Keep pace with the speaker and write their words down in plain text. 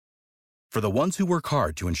For the ones who work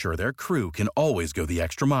hard to ensure their crew can always go the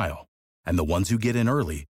extra mile, and the ones who get in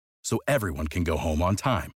early so everyone can go home on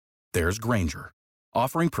time, there's Grainger,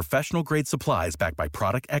 offering professional-grade supplies backed by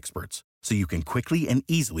product experts so you can quickly and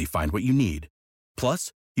easily find what you need.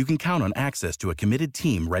 Plus, you can count on access to a committed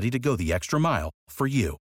team ready to go the extra mile for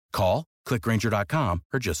you. Call, click Grainger.com,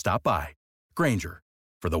 or just stop by. Grainger,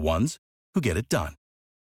 for the ones who get it done.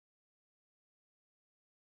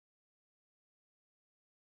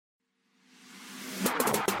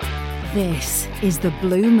 This is the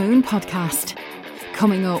Blue Moon Podcast.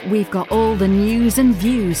 Coming up, we've got all the news and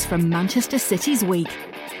views from Manchester City's week.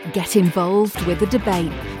 Get involved with the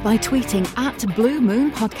debate by tweeting at Blue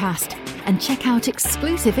Moon Podcast and check out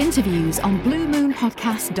exclusive interviews on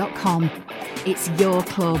bluemoonpodcast.com. It's your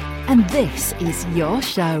club and this is your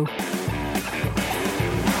show.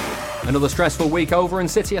 Another stressful week over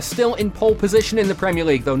and City are still in pole position in the Premier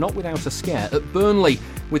League, though not without a scare at Burnley.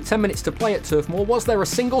 With 10 minutes to play at Turf Moor, was there a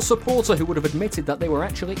single supporter who would have admitted that they were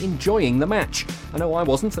actually enjoying the match? I know I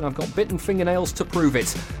wasn't, and I've got bitten fingernails to prove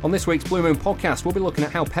it. On this week's Blue Moon Podcast, we'll be looking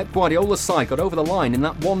at how Pep Guardiola's side got over the line in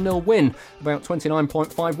that 1-0 win, about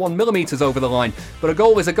 29.51 millimetres over the line. But a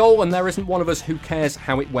goal is a goal, and there isn't one of us who cares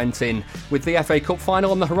how it went in. With the FA Cup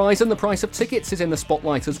final on the horizon, the price of tickets is in the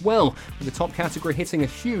spotlight as well. With the top category hitting a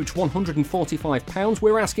huge £145,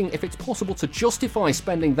 we're asking if it's possible to justify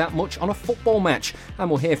spending that much on a football match, and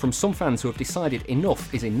we'll hear from some fans who have decided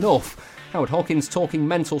enough is enough. Howard Hockin's talking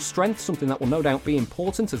mental strength, something that will no doubt be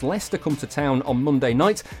important as Leicester come to town on Monday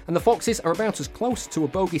night, and the Foxes are about as close to a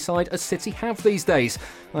bogey side as City have these days.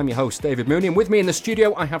 I'm your host, David Mooney, and with me in the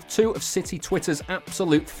studio I have two of City Twitter's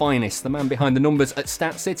absolute finest, the man behind the numbers at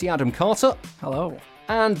Stat City, Adam Carter. Hello.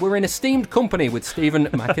 And we're in Esteemed Kompany with Stephen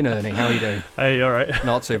McInerney. How are you doing? Hey, all right.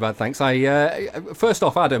 Not too bad, thanks. First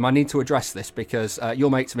off, Adam, I need to address this because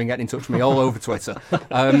your mates have been getting in touch with me all over Twitter.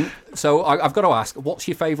 So I've got to ask, what's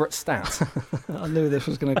your favourite stat? I knew this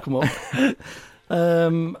was going to come up.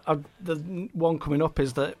 The one coming up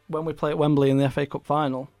is that when we play at Wembley in the FA Cup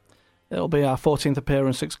final, it'll be our 14th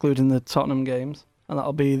appearance excluding the Tottenham games. And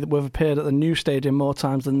that'll be, we've appeared at the new stadium more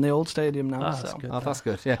times than the old stadium now. That's good. Oh, that's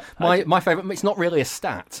good, yeah. My favourite, it's not really a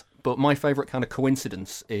stat, but my favourite kind of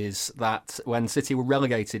coincidence is that when City were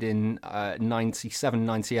relegated in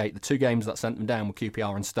 97-98, the two games that sent them down were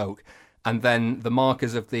QPR and Stoke. And then the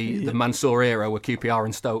markers of the Mansour era were QPR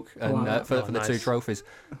and Stoke and for the two trophies.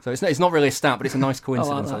 So it's not really a stat, but it's a nice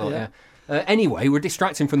coincidence. I thought. Anyway, we're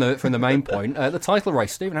distracting from the main point. The title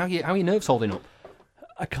race, Stephen. How are your nerves holding up?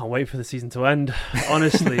 I can't wait for the season to end.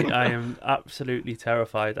 Honestly, I am absolutely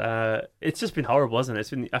terrified. It's just been horrible, hasn't it?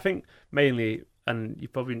 It's been, I think, mainly, and you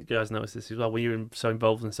probably guys noticed this as well, when you're so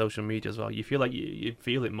involved in social media as well, you feel like you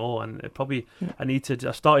feel it more. And it probably, I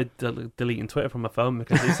started deleting Twitter from my phone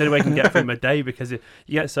because it's the only way I can get through my day because you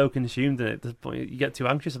get so consumed in it, at this point, you get too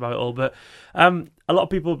anxious about it all. But a lot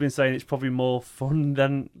of people have been saying it's probably more fun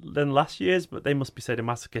than last year's, but they must be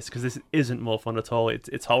sadomasochists because this isn't more fun at all.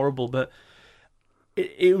 It's horrible, but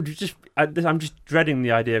it would just. I'm just dreading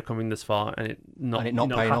the idea of coming this far and it not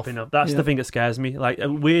paying off. That's the thing that scares me. Like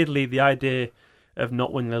weirdly, the idea of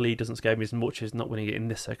not winning the league doesn't scare me as much as not winning it in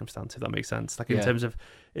this circumstance. If that makes sense. Like in terms of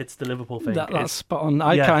it's the Liverpool thing. That's spot on.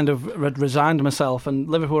 I kind of resigned myself, and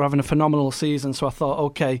Liverpool were having a phenomenal season, so I thought,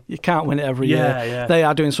 okay, you can't win it every year. Yeah. They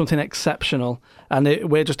are doing something exceptional, and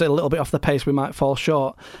we're just a little bit off the pace. We might fall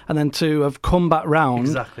short, and then to have come back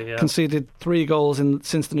round, conceded 3 goals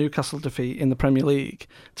since the Newcastle defeat in the Premier League,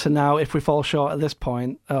 to now, if we fall short at this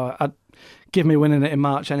point, give me winning it in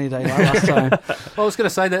March any day like last time. Well, I was going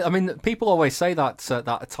to say that, I mean, people always say that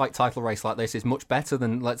a tight title race like this is much better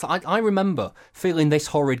than... I remember feeling this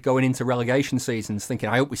horrid going into relegation seasons, thinking,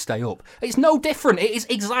 I hope we stay up. It's no different. It is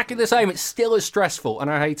exactly the same. It's still as stressful,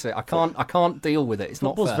 and I hate it. I can't deal with it. It's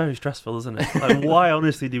not fair. Football's very stressful, isn't it? Like, why,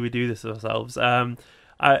 honestly, do we do this to ourselves?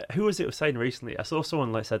 Who was it was saying recently? I saw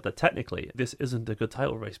someone said that technically this isn't a good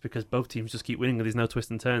title race because both teams just keep winning and there's no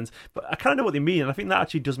twists and turns. But I kind of know what they mean, and I think that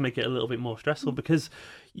actually does make it a little bit more stressful because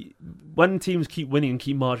when teams keep winning and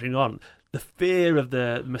keep marching on, the fear of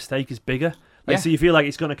the mistake is bigger. So you feel like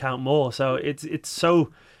it's going to count more. So it's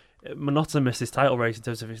so monotonous, this title race, in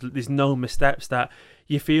terms of there's no missteps, that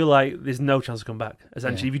you feel like there's no chance to come back,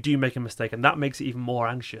 essentially, if you do make a mistake, and that makes it even more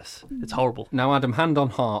anxious. It's horrible. Now, Adam, hand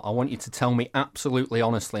on heart, I want you to tell me absolutely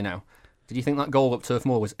honestly now, did you think that goal up Turf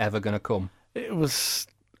Moor was ever going to come? It was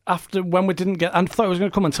after, when we didn't get, I thought it was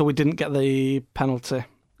going to come until we didn't get the penalty,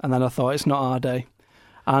 and then I thought, it's not our day.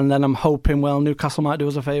 And then I'm hoping, well, Newcastle might do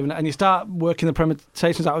us a favour. And you start working the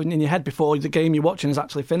permutations out in your head before the game you're watching is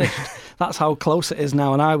actually finished. That's how close it is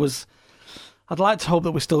now. And I'd like to hope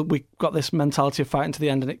that we got this mentality of fighting to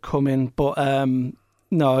the end and it come in. But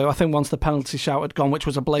No, I think once the penalty shout had gone, which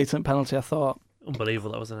was a blatant penalty, I thought...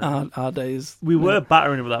 Unbelievable, that wasn't it? Our days. We were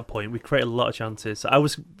battering him at that point. We created a lot of chances. So I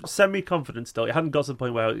was semi-confident still. It hadn't got to the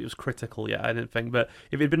point where it was critical yet, I didn't think. But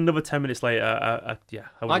if it had been another 10 minutes later, I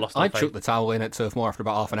would have lost I chucked the towel in at Turf Moor after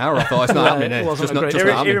about half an hour. I thought, it's not happening.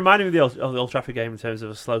 It reminded me of the Old Trafford game in terms of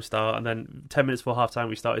a slow start. And then 10 minutes before half-time,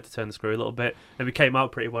 we started to turn the screw a little bit. And we came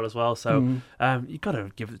out pretty well as well. So you've got to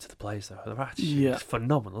give it to the players, though. They're actually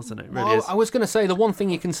phenomenal, isn't it? It really is. I was going to say, the one thing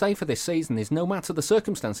you can say for this season is no matter the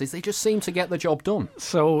circumstances, they just seem to get the job done.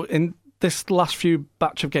 So in this last few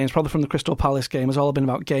batch of games, probably from the Crystal Palace game, has all been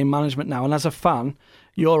about game management now. And as a fan,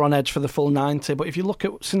 you're on edge for the full 90. But if you look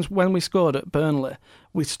at since when we scored at Burnley,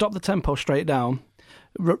 we stopped the tempo straight down.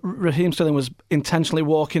 Raheem Sterling was intentionally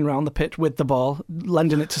walking around the pitch with the ball,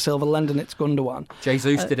 lending it to Silva, lending it to Gundogan.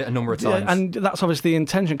 Jesus did it a number of times. And that's obviously the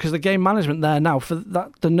intention, because the game management there now, for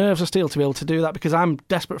that, the nerves of steel to be able to do that, because I'm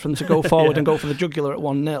desperate for them to go forward and go for the jugular at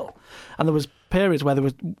 1-0. And there was periods where there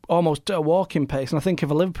was almost a walking pace. And I think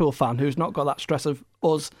if a Liverpool fan who's not got that stress of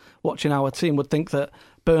us watching our team would think that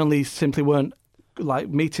Burnley simply weren't like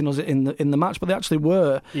meeting us in the match, but they actually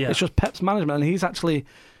were. Yeah. It's just Pep's management, and he's actually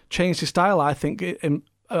changed his style, I think,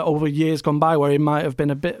 over years gone by, where he might have been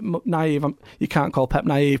a bit naive. You can't call Pep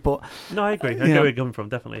naive, but... No, I agree. I know where you're coming from,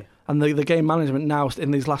 definitely. And the game management now,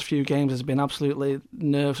 in these last few games, has been absolutely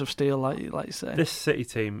nerves of steel, like you say. This City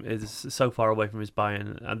team is so far away from his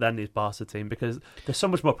Bayern and then his Barca team, because they're so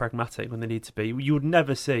much more pragmatic when they need to be. You would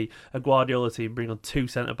never see a Guardiola team bring on 2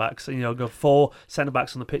 centre-backs, go 4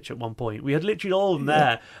 centre-backs on the pitch at one point. We had literally all of them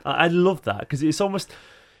there. I love that, because it's almost...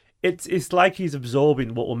 It's like he's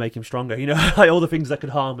absorbing what will make him stronger. Like all the things that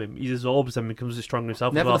could harm him, he absorbs them and becomes stronger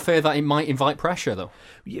himself. Never as well. The fear that it might invite pressure, though.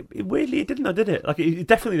 Weirdly, it didn't, did it? Like,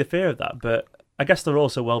 definitely the fear of that, but I guess they're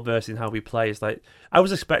also well versed in how we play. It's like, I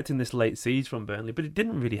was expecting this late siege from Burnley, but it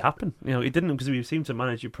didn't really happen. It didn't, because we seemed to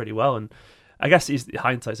manage it pretty well. And I guess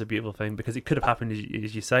hindsight's a beautiful thing, because it could have happened,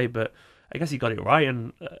 as you say, but I guess he got it right.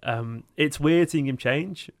 And it's weird seeing him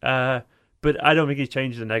change. But I don't think he's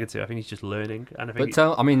changed the negative. I think he's just learning. And I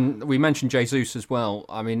think we mentioned Jesus as well.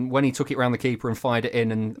 I mean, when he took it round the keeper and fired it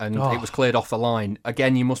in and it was cleared off the line,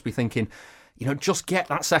 again, you must be thinking, just get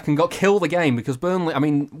that second goal, kill the game, because Burnley, at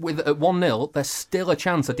 1-0, there's still a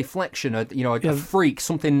chance, a deflection, a freak,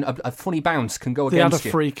 something, a funny bounce can go against you. They had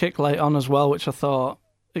a free kick late on as well, which I thought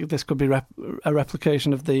this could be a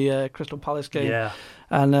replication of the Crystal Palace game. Yeah.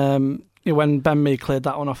 And when Ben Mee cleared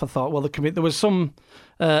that one off, I thought, well, there was some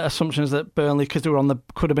assumptions that Burnley, because they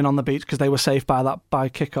could have been on the beach because they were safe by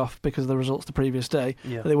kick-off because of the results the previous day.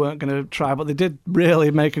 Yeah. They weren't going to try, but they did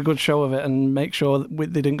really make a good show of it and make sure that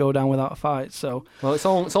they didn't go down without a fight. So, well, it's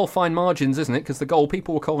all fine margins, isn't it? Because the goal,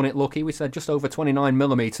 people were calling it lucky. We said just over 29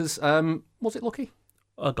 millimetres. Was it lucky?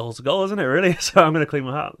 A goal's a goal, isn't it, really? So I'm going to clean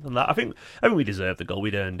my hat on that. I think we deserved the goal.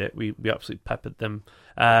 We'd earned it. We absolutely peppered them.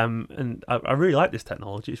 And I really like this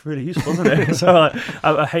technology. It's really useful, isn't it? So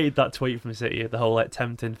I hated that tweet from City, the whole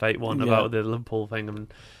tempting fate one about the Liverpool thing.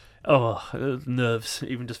 And nerves,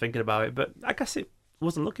 even just thinking about it. But I guess it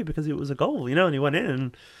wasn't lucky because it was a goal, and he went in.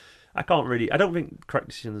 And I don't think correct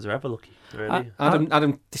decisions are ever lucky, really.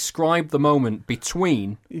 Adam, describe the moment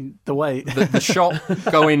between the shot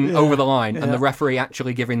going over the line and the referee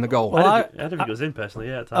actually giving the goal. Well, I don't think it was in, personally,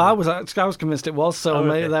 I was convinced it was, so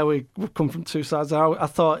there we've come from two sides. I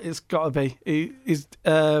thought it's got to be.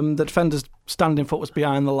 The defender's standing foot was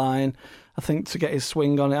behind the line, I think, to get his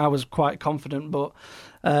swing on it. I was quite confident, but...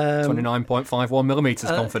 29.51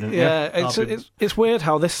 millimetres confident. It's weird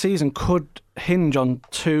how this season could hinge on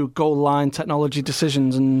 2 goal line technology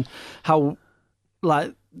decisions, and how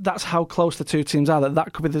that's how close the two teams are.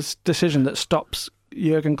 That could be the decision that stops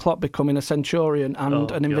Jurgen Klopp becoming a centurion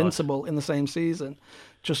and an invincible in the same season,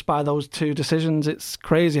 just by those 2 decisions. It's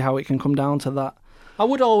crazy how it can come down to that.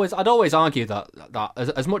 I'd always argue that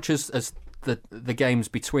as much as the games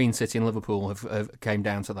between City and Liverpool have came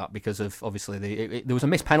down to that, because of obviously there was a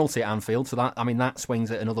missed penalty at Anfield, so that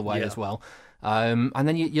swings it another way as well. And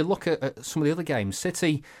then you look at some of the other games.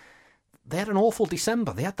 City, they had an awful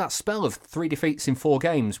December. They had that spell of 3 defeats in 4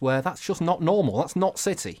 games where that's just not normal. That's not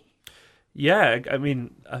City. Yeah, I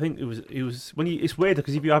think it was when it's weird,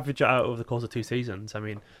 because if you average it out over the course of 2 seasons,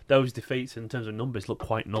 those defeats in terms of numbers look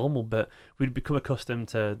quite normal, but we'd become accustomed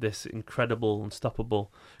to this incredible,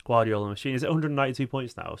 unstoppable Guardiola machine. Is it 192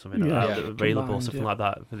 points now or something available, something like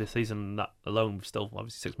that for this season? That alone, we've still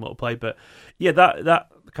obviously 6 more to play, but yeah, that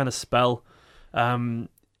kind of spell.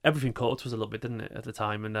 Everything caught to us a little bit, didn't it, at the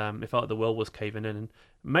time? And it felt like the world was caving in. And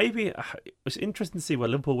maybe it was interesting to see where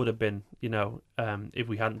Liverpool would have been, if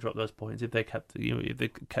we hadn't dropped those points, if they kept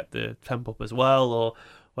the tempo up as well, or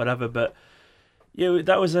whatever. But Yeah,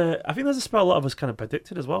 that was I think there's a spell a lot of us kind of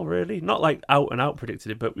predicted as well, really. Not like out and out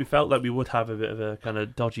predicted it, but we felt like we would have a bit of a kind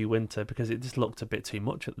of dodgy winter because it just looked a bit too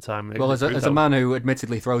much at the time. Well, as a man who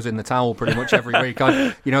admittedly throws in the towel pretty much every week,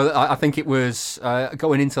 I think it was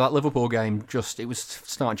going into that Liverpool game. It was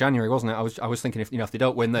start of January, wasn't it? I was thinking if they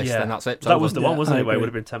don't win this, then that's it. That was the one, wasn't it? Where it would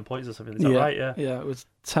have been 10 points or something. Is that right? Yeah, it was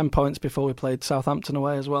 10 points before we played Southampton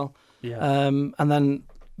away as well. Yeah, and then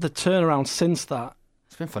the turnaround since that.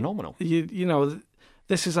 It's been phenomenal. You know,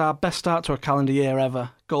 this is our best start to a calendar year ever.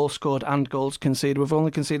 Goals scored and goals conceded. We've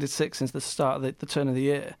only conceded 6 since the start of the turn of the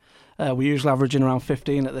year. We're usually averaging around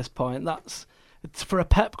 15 at this point. It's for a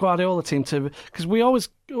Pep Guardiola team because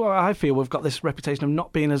I feel we've got this reputation of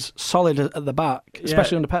not being as solid at the back,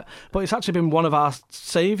 especially under Pep. But it's actually been one of our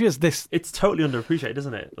saviours. It's totally underappreciated,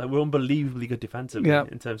 isn't it? Like, we're unbelievably good defensively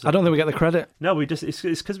in terms of. I don't think we get the credit. No, it's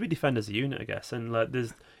because we defend as a unit, I guess, and like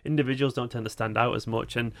there's individuals don't tend to stand out as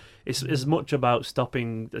much, and it's as much about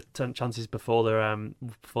stopping the chances before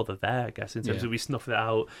they're there, I guess. In terms of we snuff it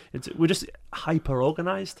out, we're just hyper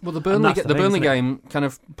organised. Well, the Burnley game kind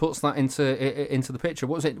of puts that into the picture.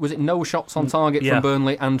 What was it? Was it no shots on target from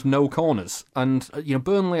Burnley and no corners? And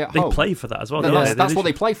Burnley at home, they play for that as well. That's what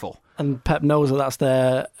they play for. And Pep knows that that's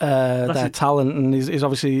their talent, and he's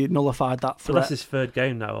obviously nullified that threat. So that's his third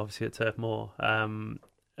game now, obviously at Turf Moor.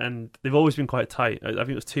 And they've always been quite tight. I think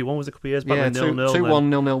it was 2-1 was a couple of years back. Yeah, 2-1,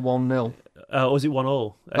 0-0, 1-0. Or was it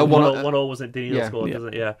 1-1? 1-1 wasn't it? Daniel scored,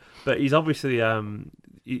 doesn't it? Yeah. But he's obviously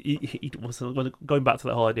he was going back to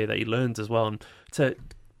that whole idea that he learns as well, and to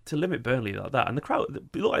limit Burnley like that. And the crowd,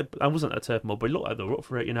 it looked like, I wasn't at Turf Moor, but it looked like they were up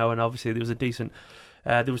for it, and obviously there was a decent.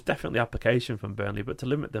 There was definitely application from Burnley, but to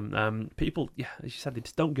limit them, people, as you said, they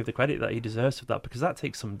just don't give the credit that he deserves for that, because that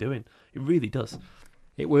takes some doing. It really does.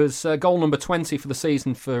 It was goal number 20 for the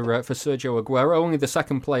season for Sergio Aguero, only the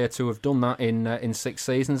second player to have done that in 6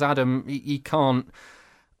 seasons. Adam, he can't.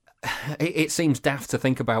 It seems daft to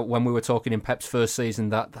think about when we were talking in Pep's first season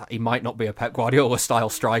that he might not be a Pep Guardiola style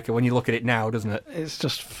striker when you look at it now, doesn't it? It's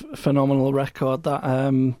just phenomenal record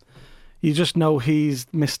that you just know he's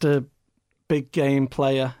Mr. Big game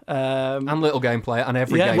player and little game player and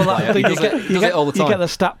every game player. He does it all the time. You get the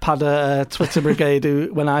stat pad Twitter brigade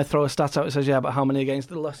who, when I throw a stat out, it says but how many against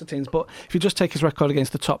the Leicester teams? But if you just take his record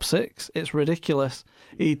against the top 6, it's ridiculous.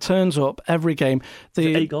 He turns up every game.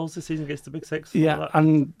 8 goals this season against the Big 6. Yeah,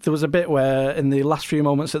 and there was a bit where in the last few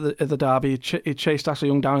moments at the derby, he chased Ashley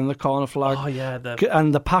Young down in the corner flag. Oh yeah,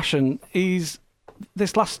 and the passion. He's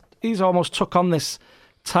almost took on this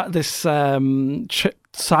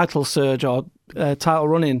title surge or title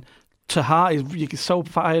running to heart. He's so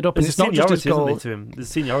fired up, and it's not just his goal. To him. There's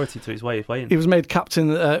seniority to his way of playing. He was made captain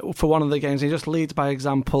for one of the games. He just leads by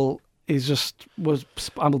example.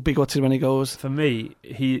 I'll be gutted when he goes. For me,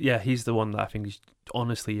 he's the one that I think is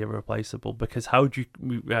honestly irreplaceable, because how do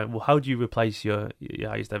you replace your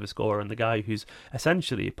highest ever scorer and the guy who's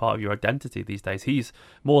essentially part of your identity these days? He's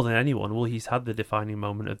more than anyone. Well, he's had the defining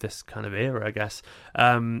moment of this kind of era, I guess.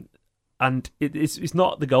 And it's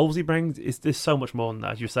not the goals he brings. There's so much more than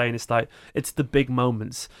that. As you're saying, it's the big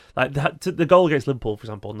moments, like that. The goal against Liverpool, for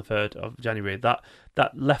example, on the 3rd of January. That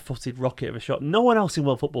left-footed rocket of a shot. No one else in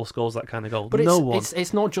world football scores that kind of goal. But no one.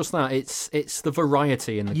 It's not just that. It's the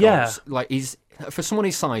variety in the goals. Like, he's, for someone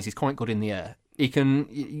his size, he's quite good in the air. He can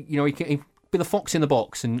be the fox in the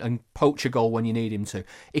box and poach a goal when you need him to.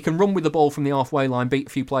 He can run with the ball from the halfway line, beat a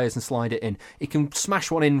few players and slide it in. He can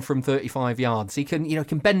smash one in from 35 yards. He can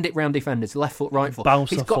bend it round defenders, left foot, right foot. Bounce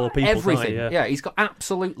he's off got 4 people. Everything. Yeah, he's got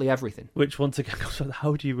absolutely everything. Which, once again,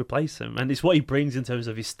 how do you replace him? And it's what he brings in terms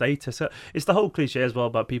of his status. It's the whole cliche as well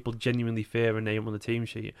about people genuinely fear a name on the team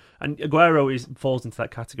sheet. And Aguero falls into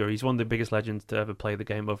that category. He's one of the biggest legends to ever play the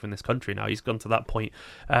game over in this country now. He's gone to that point.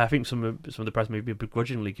 I think some of the press maybe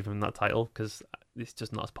begrudgingly give him that title, because it's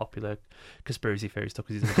just not as popular conspiracy theory stuff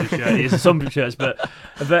as he's in a blue shirt. He is in some shirts, but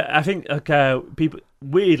I think people,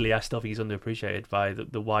 weirdly, I still think he's underappreciated by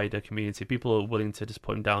the wider community. People are willing to just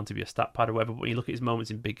put him down to be a stat pad or whatever, but when you look at his moments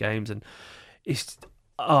in big games, and it's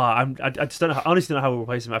I just don't know. Honestly, don't know how we'll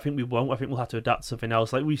replace him. I think we won't. I think we'll have to adapt something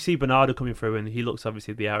else. Like, we see Bernardo coming through, and he looks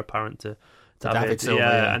obviously the heir apparent to David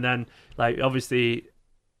Silva, and then obviously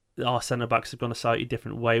our centre backs have gone a slightly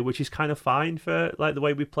different way, which is kind of fine for the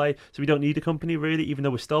way we play. So we don't need a Kompany really, even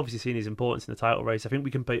though we're still obviously seeing his importance in the title race. I think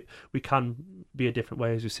we can be a different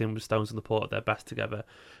way, as we've seen with Stones and Laporte at their best together.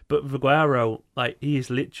 But with Aguero, he is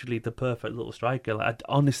literally the perfect little striker. I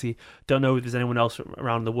honestly don't know if there's anyone else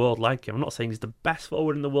around the world like him. I'm not saying he's the best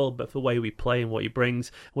forward in the world, but for the way we play and what he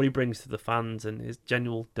brings to the fans and his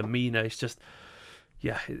general demeanour, it's just.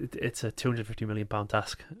 yeah, it's a £250 million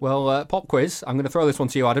task. Well, pop quiz. I'm going to throw this one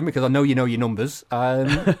to you, Adam, because I know you know your numbers.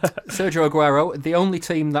 Sergio Aguero, the only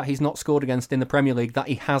team that he's not scored against in the Premier League that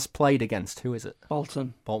he has played against, who is it?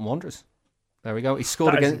 Bolton Wanderers. There we go. He's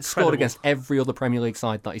scored against every other Premier League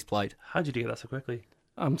side that he's played. How did you get that so quickly?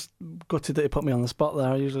 I'm gutted that he put me on the spot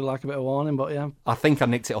there. I usually like a bit of warning, but yeah. I think I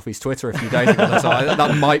nicked it off his Twitter a few days ago, so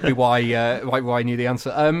that might be why I knew the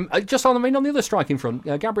answer. Just on the other striking front,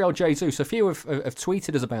 Gabriel Jesus, a few have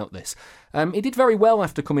tweeted us about this. He did very well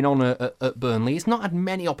after coming on at Burnley. He's not had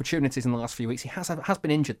many opportunities in the last few weeks. He has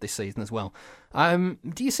been injured this season as well.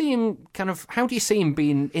 Do you see him how do you see him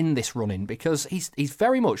being in this run-in? Because he's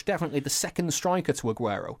very much definitely the second striker to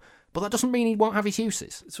Aguero. But that doesn't mean he won't have his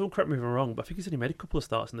uses. So correct me if I'm wrong, but I think he's only made a couple of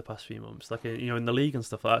starts in the past few months, like in the league and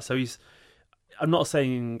stuff like that. So I'm not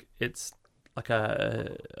saying it's like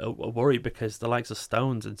a worry, because the likes of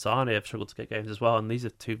Stones and Sane have struggled to get games as well, and these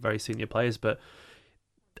are two very senior players. But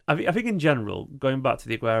I think in general, going back to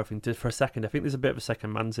the Aguero thing for a second, I think there's a bit of a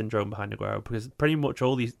second man syndrome behind Aguero, because pretty much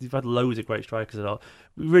you've had loads of great strikers at all.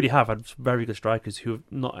 We really have had very good strikers who have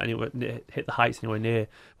not anywhere hit the heights anywhere near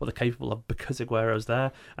what they're capable of, because Aguero's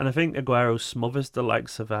there. And I think Aguero smothers the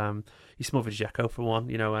likes of he smothered Dzeko for one,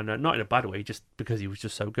 and not in a bad way, just because he was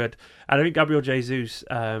just so good. And I think Gabriel Jesus,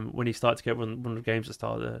 when he started to get run of games at the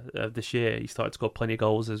start of this year, he started to score plenty of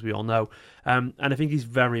goals, as we all know. And I think he's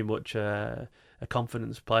very much a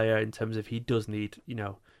confidence player, in terms of he does need,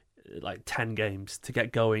 like 10 games to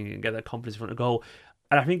get going and get that confidence in front of goal.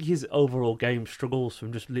 And I think his overall game struggles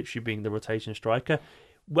from just literally being the rotation striker.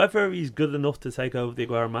 Whether he's good enough to take over the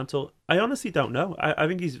Aguero mantle, I honestly don't know. I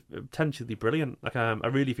think he's potentially brilliant. I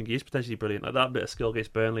really think he is potentially brilliant. Like that bit of skill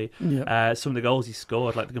against Burnley, some of the goals he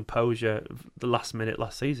scored, like the composure, the last minute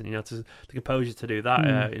last season. The composure to do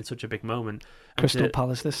that in such a big moment. Crystal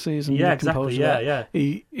Palace this season. Yeah, exactly. Yeah.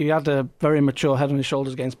 He had a very mature head on his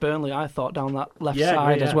shoulders against Burnley, I thought, down that left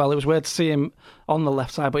side as well. It was weird to see him on the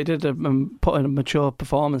left side, but he did put in a mature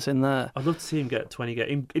performance in there. I'd love to see him get 20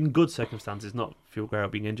 games in good circumstances, not for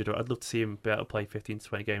Aguero being injured. I'd love to see him be able to play 15 to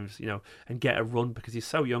 20 games, and get a run, because he's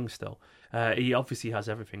so young still. He obviously has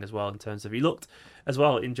everything as well, in terms of, he looked as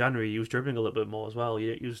well in January, he was dribbling a little bit more as well.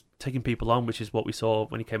 He was taking people on, which is what we saw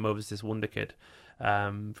when he came over as this wonder kid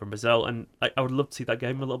from Brazil. And I would love to see that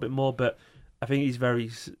game a little bit more, but I think his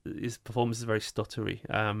performance is very stuttery.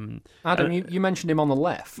 Adam, you mentioned him on the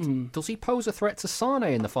left. Does he pose a threat to Sane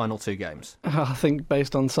in the final two games? I think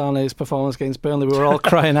based on Sane's performance against Burnley, we were all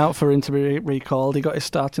crying out for him to be recalled. He got his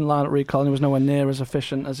starting lineup recalled, and he was nowhere near as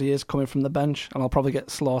efficient as he is coming from the bench, and I'll probably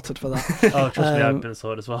get slaughtered for that. Oh, trust me, I've been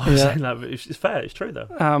slaughtered as well. Yeah. Saying that, but it's fair, it's true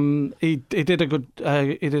though. He did a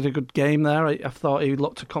good game there. I thought he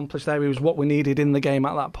looked accomplished there. He was what we needed in the game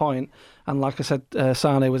at that point. And like I said,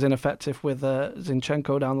 Sane was ineffective with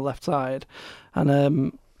Zinchenko down the left side,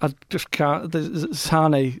 and I just can't. The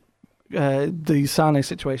Sane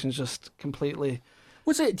situation is just completely.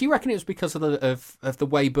 Was it? Do you reckon it was because of the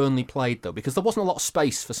way Burnley played though? Because there wasn't a lot of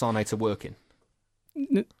space for Sane to work in.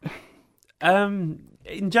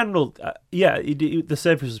 In general, the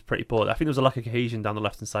surface was pretty poor. I think there was a lack of cohesion down the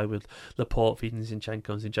left-hand side with Laporte feeding Zinchenko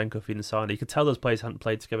and Zinchenko feeding Sane. You could tell those players hadn't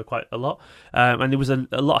played together quite a lot. And there was a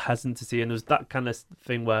lot of hesitancy, and there was that kind of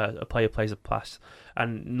thing where a player plays a pass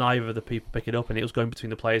and neither of the people pick it up, and it was going between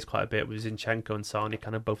the players quite a bit, with Zinchenko and Sane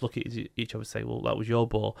kind of both look at each other and say, well, that was your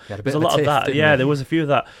ball. There's a lot of that. Yeah, there was a few of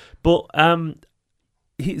that. But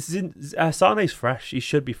Sane's fresh. He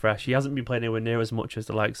should be fresh. He hasn't been playing anywhere near as much as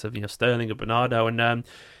the likes of Sterling or Bernardo. And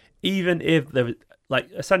even if there,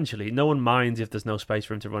 essentially, no one minds if there's no space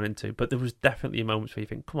for him to run into. But there was definitely moments where you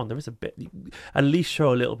think, come on, there is a bit. At least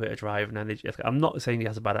show a little bit of drive and energy. I'm not saying he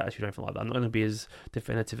has a bad attitude or anything like that. I'm not going to be as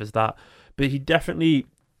definitive as that. But he definitely,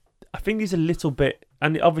 I think he's a little bit.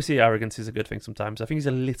 And obviously arrogance is a good thing sometimes. I think he's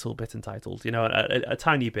a little bit entitled, a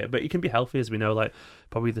tiny bit. But he can be healthy, as we know. Like,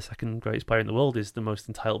 probably the second greatest player in the world is the most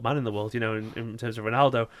entitled man in the world, in terms of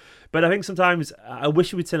Ronaldo. But I think sometimes I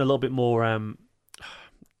wish we'd seen a little bit more...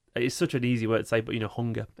 it's such an easy word to say, but,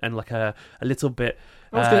 hunger. And like a little bit...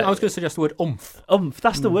 I was going to suggest the word oomph. Oomph,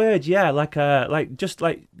 that's the word, yeah.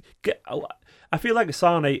 I feel like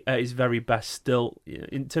Sane is very best still,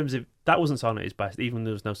 in terms of, that wasn't Sane at his best, even though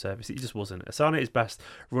there was no service. He just wasn't. Sane at his best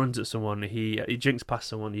runs at someone, he jinks past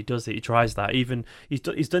someone, he does it, he tries that. Even he's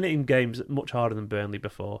done it in games much harder than Burnley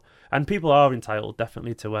before. And people are entitled,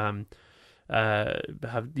 definitely, to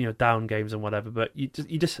have down games and whatever. But you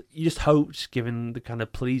just hope, given the kind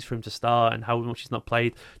of pleas for him to start and how much he's not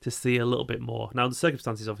played, to see a little bit more. Now the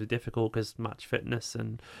circumstances are obviously difficult because match fitness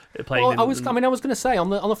and playing. Well, I was going to say on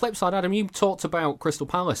the flip side, Adam, you talked about Crystal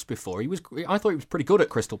Palace before. I thought he was pretty good at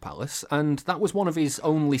Crystal Palace, and that was one of his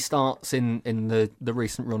only starts in the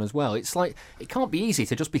recent run as well. It's like it can't be easy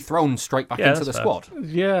to just be thrown straight back into the squad.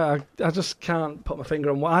 Yeah, I just can't put my finger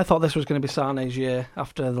on what I thought. This was going to be Sané's year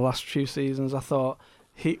after the last few seasons. I thought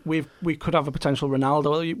we could have a potential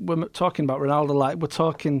Ronaldo. We're talking about Ronaldo, like we're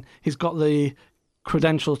talking. He's got the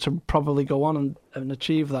credential to probably go on and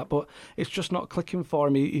achieve that, but it's just not clicking for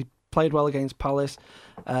him. He played well against Palace.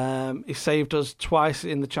 He saved us twice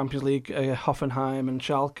in the Champions League, Hoffenheim and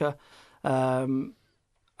Schalke. And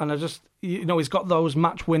I just, he's got those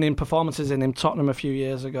match-winning performances in him. Tottenham a few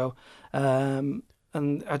years ago.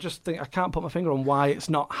 And I just think I can't put my finger on why it's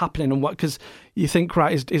not happening, and because you think,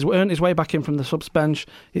 right, he's earned his way back in from the subs bench,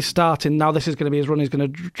 he's starting, now this is going to be his run, he's going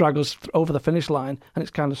to drag us over the finish line, and it's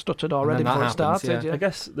kind of stuttered already before it started. Yeah. I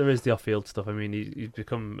guess there is the off-field stuff. I mean, he's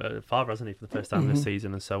become a father, hasn't he, for the first time this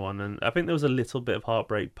season and so on, and I think there was a little bit of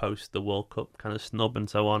heartbreak post the World Cup kind of snub and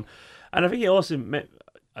so on, and I think he also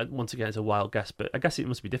once again, it's a wild guess, but I guess it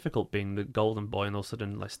must be difficult being the golden boy and all of a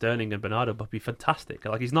sudden like Sterling and Bernardo would be fantastic.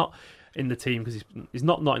 Like he's not in the team because he's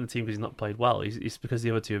not in the team because he's not played well. It's because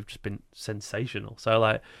the other two have just been sensational. So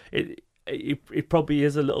like it probably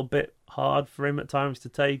is a little bit hard for him at times to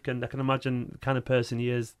take, and I can imagine the kind of person he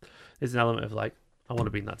is an element of like, I want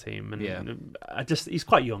to be in that team, and he's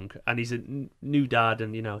quite young, and he's a new dad,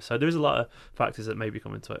 and so there's a lot of factors that maybe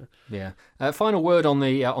come into it. Yeah. Final word on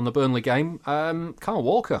the Burnley game. Kyle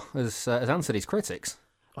Walker has answered his critics.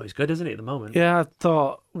 Oh, he's good, isn't he, at the moment? Yeah, I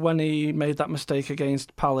thought when he made that mistake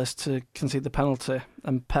against Palace to concede the penalty,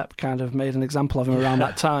 and Pep kind of made an example of him around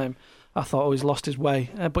that time, I thought, he's lost his way.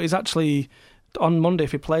 But he's actually, on Monday,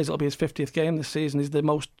 if he plays, it'll be his 50th game this season. He's the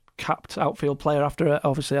most capped outfield player after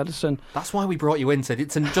obviously Edison. That's why we brought you in, to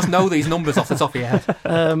just know these numbers off the top of your head.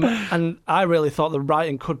 And I really thought the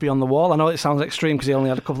writing could be on the wall. I know it sounds extreme because he only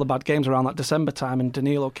had a couple of bad games around that December time, and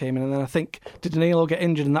Danilo came in, and then I think, did Danilo get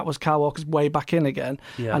injured, and that was Kyle Walker's way back in again,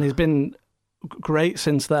 and he's been great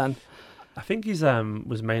since then. I think he's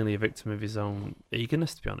was mainly a victim of his own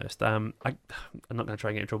eagerness, to be honest. I'm not going to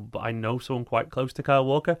try and get in trouble, but I know someone quite close to Kyle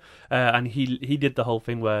Walker, and he did the whole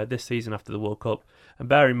thing where this season after the World Cup, and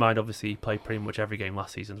bear in mind, obviously, he played pretty much every game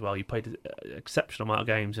last season as well. He played an exceptional amount of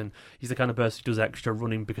games, and he's the kind of person who does extra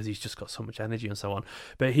running because he's just got so much energy and so on.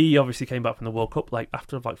 But he obviously came back from the World Cup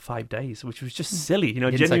after 5 days, which was just silly. He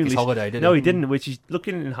didn't genuinely. take his holiday, did he? No, he didn't. Which is,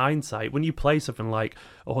 looking in hindsight, when you play something like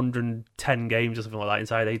 110 games or something like that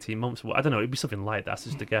inside 18 months, I don't know, it'd be something like that. That's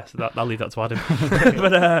just a guess. I'll leave that to Adam.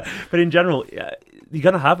 But in general, you're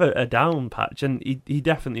going to have a down patch, and he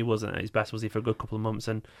definitely wasn't at his best, was he, for a good couple of months,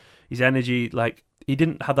 and his energy, he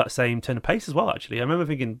didn't have that same turn of pace as well, actually. I remember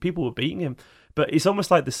thinking people were beating him, but it's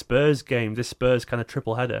almost like the Spurs game, this Spurs kind of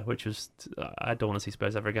triple header, which was, I don't want to see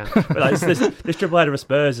Spurs ever again. But this triple header of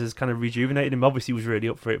Spurs has kind of rejuvenated him. Obviously, he was really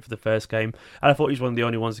up for it for the first game, and I thought he was one of the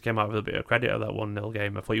only ones that came out with a bit of credit of that 1-0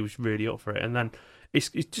 game. I thought he was really up for it, and then it's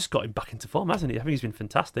just got him back into form, hasn't he? I think he's been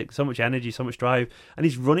fantastic. So much energy, so much drive, and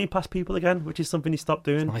he's running past people again, which is something he stopped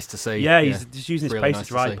doing. It's nice to see. Yeah, he's just using his pace to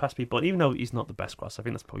drive past people. And even though he's not the best cross, I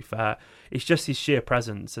think that's probably fair. It's just his sheer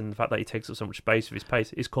presence and the fact that he takes up so much space with his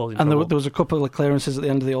pace is causing trouble. And there was a couple of clearances at the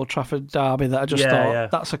end of the Old Trafford derby that I just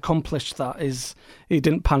thought, that's accomplished. That is, he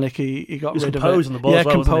didn't panic. He got rid of it. Composed on the ball as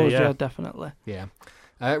well, composed, wasn't he? Yeah, definitely. Yeah.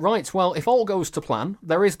 Right, well, if all goes to plan,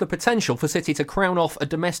 there is the potential for City to crown off a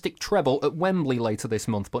domestic treble at Wembley later this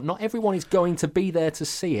month, but not everyone is going to be there to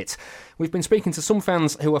see it. We've been speaking to some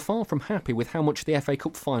fans who are far from happy with how much the FA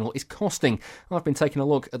Cup final is costing. I've been taking a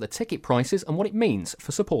look at the ticket prices and what it means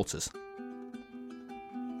for supporters.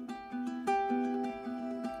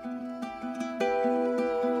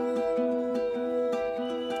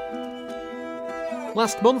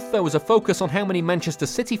 Last month, there was a focus on how many Manchester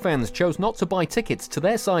City fans chose not to buy tickets to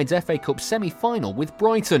their side's FA Cup semi-final with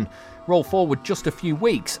Brighton. Roll forward just a few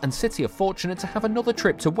weeks, and City are fortunate to have another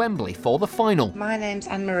trip to Wembley for the final. My name's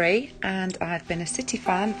Anne-Marie, and I've been a City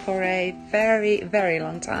fan for a very, very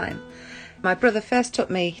long time. My brother first took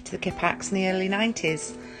me to the Kippax in the early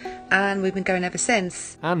 90s. And we've been going ever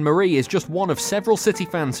since. Anne-Marie is just one of several City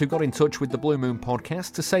fans who got in touch with the Blue Moon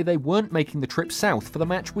podcast to say they weren't making the trip south for the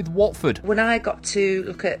match with Watford. When I got to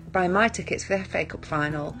look at buying my tickets for the FA Cup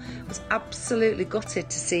final, I was absolutely gutted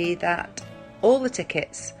to see that all the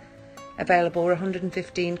tickets available were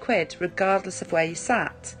 £115, regardless of where you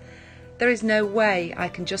sat. There is no way I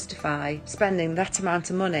can justify spending that amount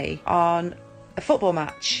of money on a football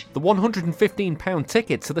match. The £115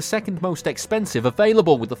 tickets are the second most expensive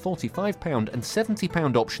available, with the £45 and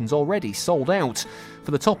 £70 options already sold out.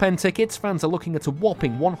 For the top-end tickets, fans are looking at a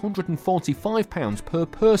whopping £145 per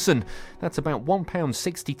person. That's about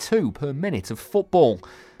 £1.62 per minute of football.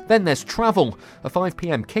 Then there's travel. A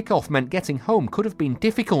 5pm kick-off meant getting home could have been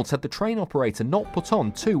difficult had the train operator not put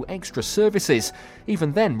on 2 extra services.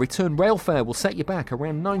 Even then, return rail fare will set you back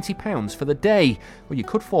around £90 for the day, or you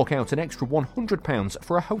could fork out an extra £100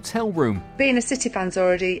 for a hotel room. Being a City fan's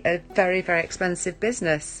already a very, very expensive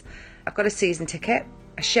business. I've got a season ticket.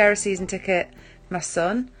 I share a season ticket with my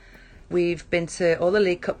son. We've been to all the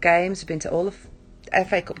League Cup games, we've been to all the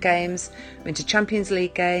FA Cup games, we've been to Champions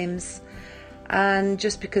League games. And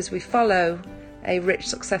just because we follow a rich,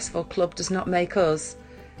 successful club does not make us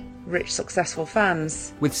rich, successful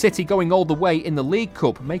fans. With City going all the way in the League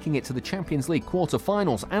Cup, making it to the Champions League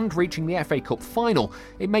quarter-finals and reaching the FA Cup final,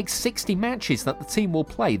 it makes 60 matches that the team will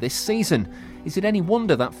play this season. Is it any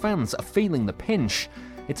wonder that fans are feeling the pinch?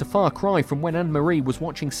 It's a far cry from when Anne-Marie was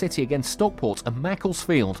watching City against Stockport and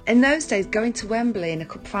Macclesfield. In those days, going to Wembley in a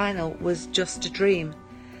cup final was just a dream.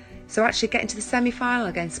 So actually getting to the semi-final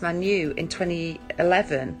against Man U in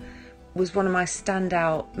 2011 was one of my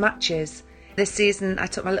standout matches. This season I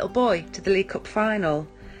took my little boy to the League Cup final.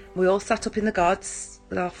 We all sat up in the gods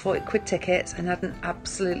with our £40 tickets and had an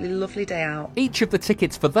absolutely lovely day out. Each of the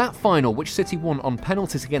tickets for that final, which City won on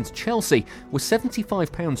penalties against Chelsea, was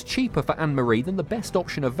 £75 cheaper for Anne-Marie than the best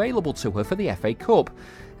option available to her for the FA Cup.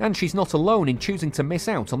 And she's not alone in choosing to miss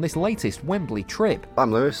out on this latest Wembley trip.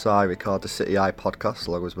 I'm Lewis, I record the City Eye podcast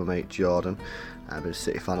along with my mate Jordan. I've been a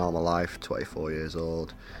City fan all my life, 24 years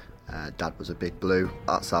old. Dad was a big blue.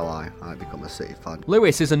 That's how I become a City fan.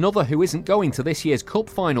 Lewis is another who isn't going to this year's Cup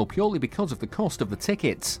final purely because of the cost of the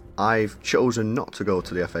tickets. I've chosen not to go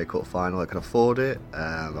to the FA Cup final. I can afford it.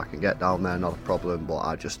 I can get down there, not a problem. But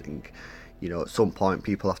I just think, at some point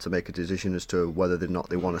people have to make a decision as to whether or not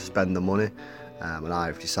they want to spend the money. And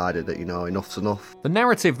I've decided that, enough's enough. The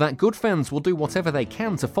narrative that good fans will do whatever they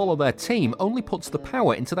can to follow their team only puts the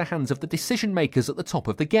power into the hands of the decision makers at the top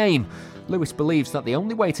of the game. Lewis believes that the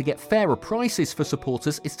only way to get fairer prices for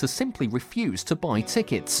supporters is to simply refuse to buy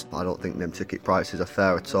tickets. I don't think them ticket prices are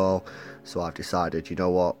fair at all, so I've decided, you know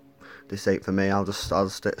what, this ain't for me. I'll just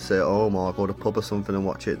stay at home or go to a pub or something and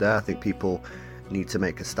watch it there. I think people need to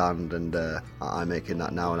make a stand, and I'm making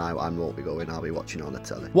that now, and I won't be going. I'll be watching it on the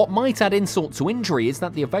telly. What might add insult to injury is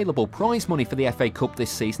that the available prize money for the FA Cup this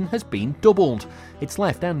season has been doubled. It's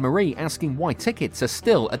left Anne-Marie asking why tickets are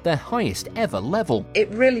still at their highest ever level. It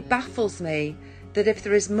really baffles me that if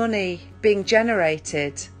there is money being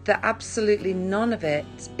generated, that absolutely none of it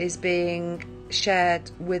is being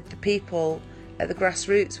shared with the people at the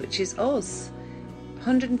grassroots, which is us.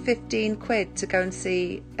 £115 to go and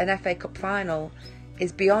see an FA Cup final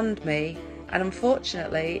is beyond me, and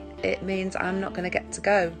unfortunately it means I'm not going to get to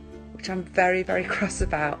go, which I'm very, very cross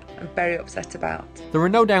about and very upset about. There are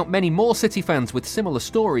no doubt many more City fans with similar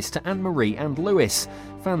stories to Anne-Marie and Lewis.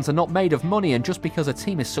 Fans are not made of money, and just because a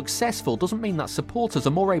team is successful doesn't mean that supporters are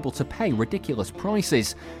more able to pay ridiculous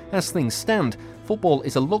prices. As things stand, football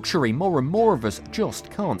is a luxury more and more of us just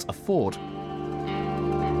can't afford.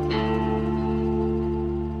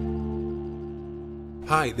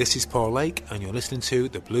 Hi, this is Paul Lake, and you're listening to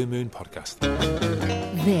the Blue Moon Podcast.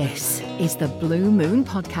 This is the Blue Moon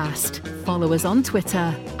Podcast. Follow us on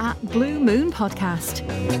Twitter @Blue Moon Podcast.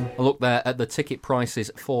 A look there at the ticket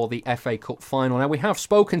prices for the FA Cup final. Now, we have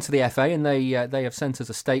spoken to the FA, and they have sent us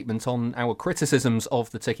a statement on our criticisms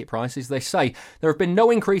of the ticket prices. They say there have been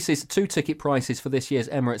no increases to ticket prices for this year's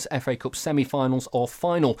Emirates FA Cup semi-finals or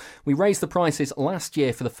final. We raised the prices last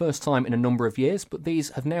year for the first time in a number of years, but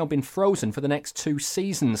these have now been frozen for the next 2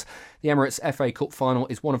 seasons. The Emirates FA Cup final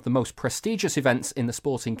is one of the most prestigious events in the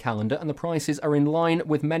sporting calendar, and the prices are in line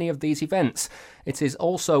with many of these events. It is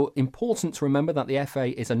also important to remember that the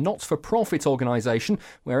FA is a not-for-profit organisation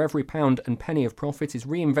where every pound and penny of profit is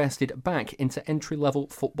reinvested back into entry-level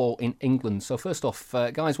football in England. So first off,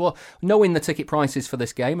 guys, well, knowing the ticket prices for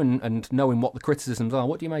this game and knowing what the criticisms are,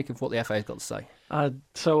 what do you make of what the FA has got to say?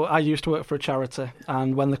 So I used to work for a charity,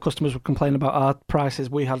 and when the customers would complain about our prices,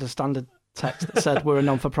 we had a standard text that said we're a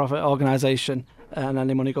non-for-profit organisation and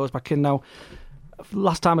any money goes back in. Now,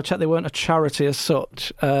 last time I checked, they weren't a charity as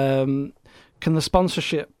such. Can the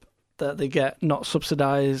sponsorship that they get not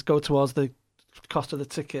subsidise, go towards the cost of the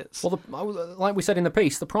tickets? Well, like we said in the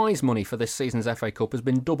piece, the prize money for this season's FA Cup has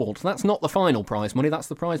been doubled. That's not the final prize money, that's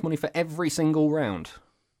the prize money for every single round.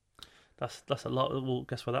 That's a lot. Well,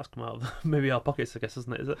 guess where that's come out of? Maybe our pockets, I guess,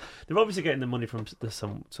 isn't it? They're obviously getting the money from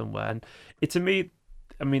somewhere, and to me,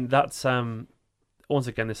 I mean, that's once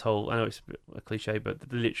again, this whole, I know it's a cliche,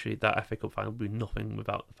 but literally that FA Cup final would be nothing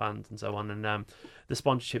without the fans and so on, and the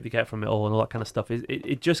sponsorship they get from it all and all that kind of stuff.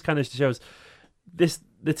 It just kind of shows this.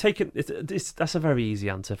 They're taking that's a very easy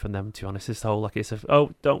answer from them, to be honest. This whole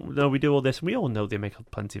we do all this, and we all know they make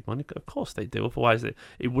plenty of money. Of course they do. Otherwise,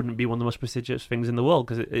 it wouldn't be one of the most prestigious things in the world,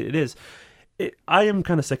 because it is. I am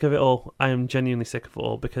kind of sick of it all. I am genuinely sick of it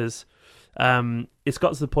all, because it's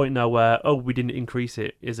got to the point now where we didn't increase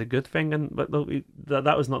it is a good thing, and but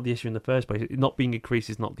that was not the issue in the first place. Not being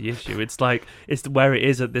increased is not the issue. It's like it's where it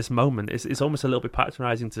is at this moment. It's almost a little bit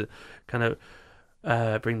patronising to kind of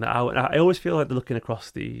bring that out. And I always feel like they're looking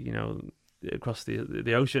across the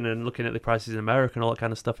ocean and looking at the prices in America and all that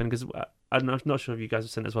kind of stuff. And because I'm not sure if you guys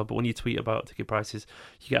have seen it as well, but when you tweet about ticket prices,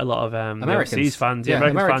 you get a lot of Americans fans. Yeah,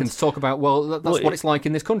 Americans talk about, that's what it's like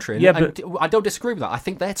in this country. And, but I don't disagree with that. I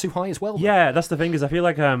think they're too high as well. Though. Yeah, that's the thing, is I feel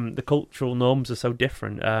like the cultural norms are so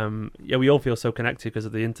different. We all feel so connected because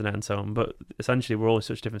of the internet and so on, but essentially we're all in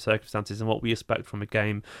such different circumstances, and what we expect from a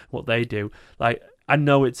game, what they do. Like, I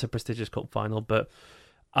know it's a prestigious cup final, but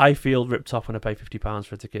I feel ripped off when I pay £50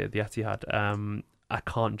 for a ticket at the Etihad. I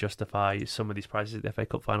can't justify some of these prices at the FA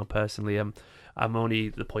Cup final personally. I'm only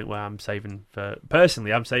at the point where I'm saving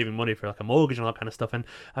money for like a mortgage and all that kind of stuff. And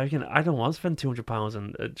I don't want to spend £200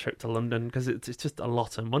 on a trip to London, because it's just a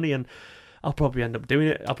lot of money, and I'll probably end up doing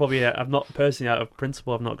it. I'm not personally, out of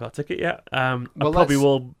principle, I've not got a ticket yet. I probably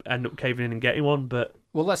will end up caving in and getting one, but...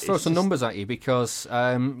 Well, let's throw some numbers at you, because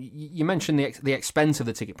you mentioned the expense of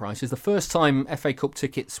the ticket prices. The first time FA Cup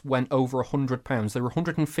tickets went over £100, they were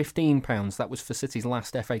 £115. That was for City's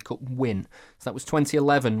last FA Cup win. So that was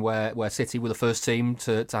 2011, where City were the first team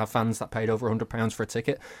to have fans that paid over £100 for a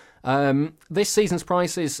ticket. This season's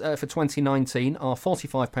prices for 2019 are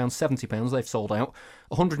 £45, £70. They've sold out.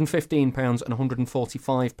 £115 and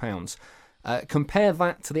 £145. Compare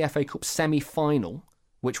that to the FA Cup semi-final,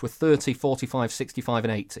 which were 30, 45, 65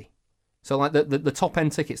 and 80. So like the top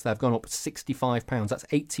end tickets, they've gone up £65. That's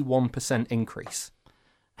 81% increase.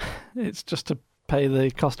 It's just to pay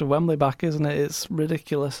the cost of Wembley back, isn't it? It's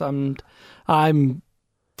ridiculous, and I'm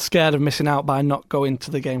scared of missing out by not going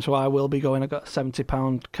to the game, so I will be going. I got a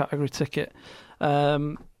 £70 category ticket.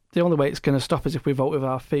 The only way it's going to stop is if we vote with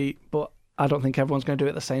our feet, but I don't think everyone's going to do it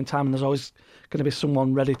at the same time, and there's always going to be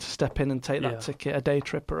someone ready to step in and take that ticket, a day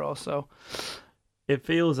tripper or so. It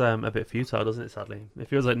feels a bit futile, doesn't it, sadly? It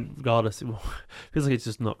feels like, regardless, it feels like it's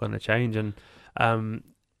just not going to change. And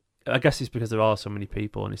I guess it's because there are so many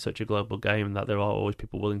people and it's such a global game that there are always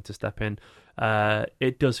people willing to step in.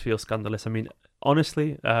 It does feel scandalous. I mean,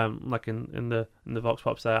 honestly, like in the Vox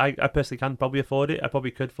Pops there, I personally can probably afford it. I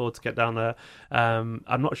probably could afford to get down there.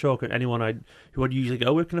 I'm not sure anyone who I'd usually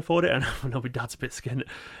go with can afford it, and I know my dad's a bit skinned.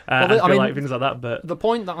 I mean, like things like that. But the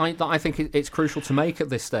point that I think it's crucial to make at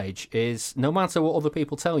this stage is, no matter what other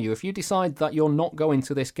people tell you, if you decide that you're not going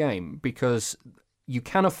to this game because you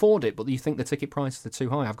can afford it, but you think the ticket prices are too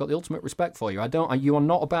high, I've got the ultimate respect for you. You are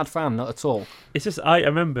not a bad fan, not at all. It's just, I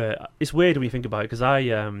remember, it's weird when you think about it, because I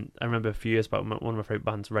remember a few years back, one of my favourite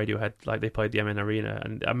bands, Radiohead, like they played the MN Arena,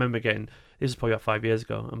 and I remember this was probably about 5 years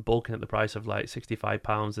ago, and bulking at the price of like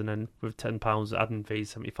 £65, and then with £10 admin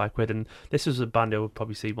fees, £75, and this was a band I would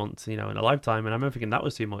probably see once, in a lifetime, and I remember thinking that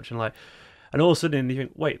was too much, and all of a sudden you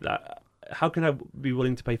think, wait, how can I be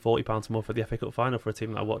willing to pay £40 more for the FA Cup final for a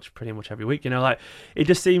team that I watch pretty much every week? It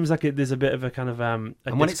just seems like there's a bit of a kind of and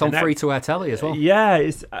when it's on free-to-air telly as well. Yeah,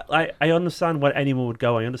 it's I understand why anyone would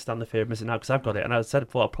go. I understand the fear of missing out, because I've got it, and I said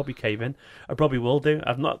before, I'll probably cave in. I probably will do.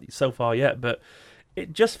 I've not so far yet, but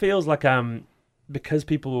it just feels like because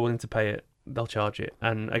people were willing to pay it, they'll charge it.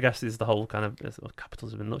 And I guess it's the whole kind of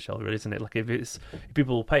capitalism in a nutshell, really, isn't it? Like if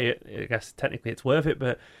people will pay it, I guess technically it's worth it,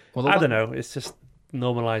 but I don't know. It's just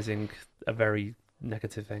normalising a very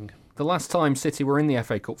negative thing. The last time City were in the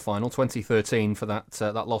FA Cup final, 2013, for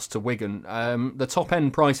that loss to Wigan, the top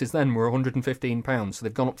end prices then were £115, so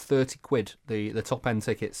they've gone up £30, the top end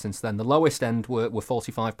tickets since then. The lowest end were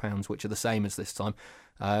 £45, which are the same as this time,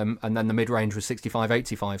 and then the mid range was £65,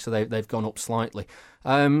 £85, so they've gone up slightly.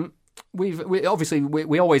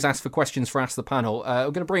 We always ask for questions for Ask the Panel. We're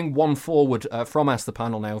going to bring one forward from Ask the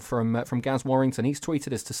Panel now from Gaz Warrington. He's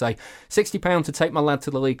tweeted us to say, £60 to take my lad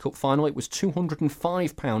to the League Cup final. It was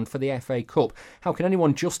 £205 for the FA Cup. How can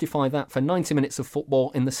anyone justify that for 90 minutes of football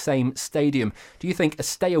in the same stadium? Do you think a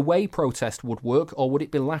stay away protest would work, or would it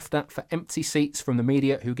be laughed at for empty seats from the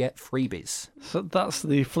media who get freebies? So that's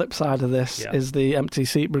the flip side of this, is the empty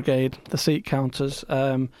seat brigade, the seat counters.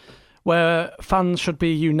 Where fans should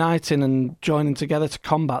be uniting and joining together to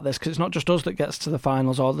combat this, because it's not just us that gets to the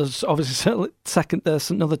finals, or there's obviously there's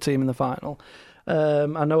another team in the final.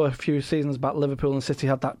 I know a few seasons back, Liverpool and City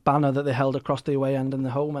had that banner that they held across the away end and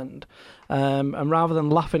the home end. And rather than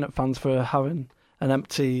laughing at fans for having an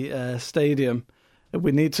empty stadium,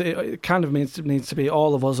 it kind of needs to be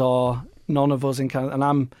all of us or none of us in kind of,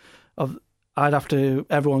 and I'd have to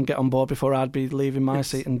everyone get on board before I'd be leaving my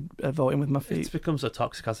seat and voting with my feet. It's become so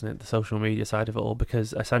toxic, hasn't it, the social media side of it all,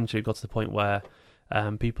 because essentially it got to the point where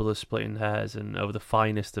people are splitting hairs and over the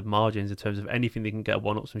finest of margins in terms of anything they can get a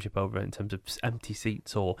one-upsmanship over in terms of empty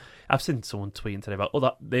seats. Or I've seen someone tweeting today about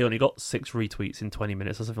that they only got 6 retweets in 20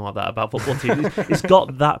 minutes or something like that about football teams. It's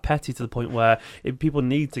got that petty to the point where people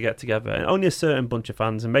need to get together, and only a certain bunch of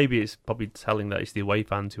fans, and maybe it's probably telling that it's the away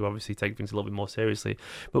fans who obviously take things a little bit more seriously.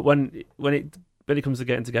 But when it comes to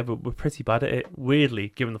getting together, we're pretty bad at it,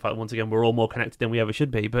 weirdly, given the fact that, once again, we're all more connected than we ever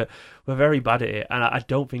should be, but we're very bad at it, and I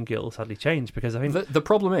don't think it'll sadly change, because I think... The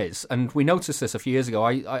problem is, and we noticed this a few years ago,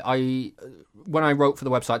 I when I wrote for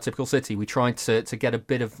the website Typical City, we tried to get a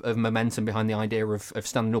bit of momentum behind the idea of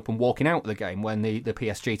standing up and walking out of the game when the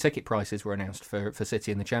PSG ticket prices were announced for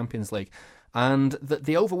City in the Champions League, and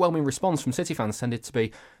the overwhelming response from City fans tended to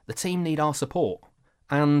be, the team need our support,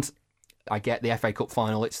 and... I get the FA Cup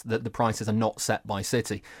final, it's that the prices are not set by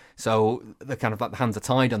City. So the kind of like the hands are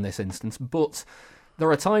tied on this instance. But there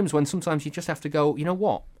are times when sometimes you just have to go, you know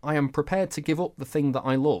what? I am prepared to give up the thing that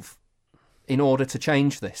I love in order to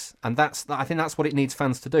change this. And I think that's what it needs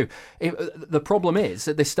fans to do. The problem is,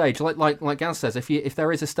 at this stage, like Gaz says, if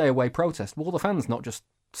there is a stay away protest, will the fans not just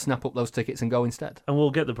snap up those tickets and go instead? And we'll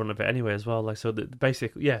get the brunt of it anyway as well. Like, so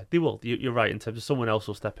basically, yeah, they will. You're right in terms of someone else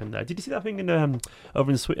will step in there. Did you see that thing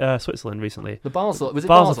over in Switzerland recently? The Basel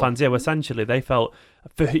fans? Yeah, well, essentially they felt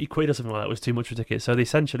 30 quid or something like that was too much for tickets, so they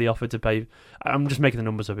essentially offered to pay. I'm just making the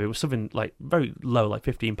numbers up. It was something like very low, like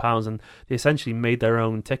 £15, and they essentially made their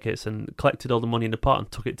own tickets and collected all the money in the pot and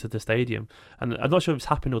took it to the stadium. And I'm not sure if it's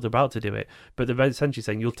happened or they're about to do it, but they're essentially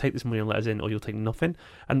saying you'll take this money and let us in, or you'll take nothing.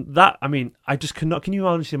 And that, I mean, I just cannot. Can you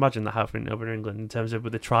honestly imagine that happening over in England in terms of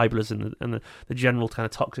with the tribalism and the general kind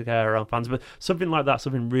of toxic air around fans? But something like that,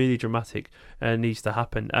 something really dramatic, needs to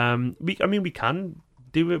happen. We can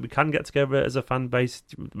do it. We can get together as a fan base.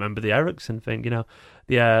 Remember the Ericsson thing,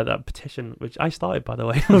 that petition, which I started, by the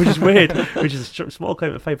way, which is weird, which is a small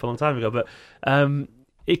claim of faith a long time ago. But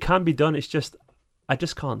it can be done. It's just, I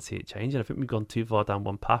just can't see it changing. I think we've gone too far down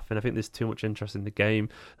one path, and I think there's too much interest in the game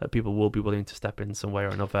that people will be willing to step in some way or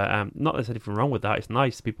another. Not that there's anything wrong with that. It's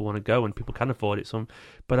nice. People want to go, and people can afford it.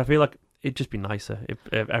 But I feel like it'd just be nicer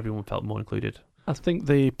if everyone felt more included. I think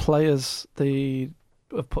the players,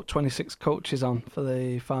 have put 26 coaches on for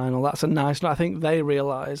the final. That's a nice. I think they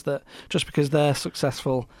realise that just because they're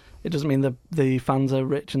successful, it doesn't mean the fans are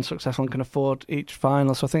rich and successful and can afford each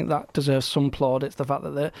final. So I think that deserves some plaudits. The fact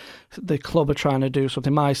that the club are trying to do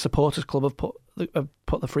something. My supporters club have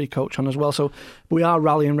put the free coach on as well. So we are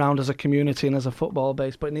rallying round as a community and as a football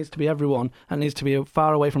base, but it needs to be everyone and it needs to be as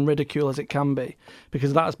far away from ridicule as it can be,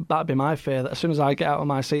 because that'd be my fear, that as soon as I get out of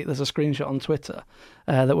my seat, there's a screenshot on Twitter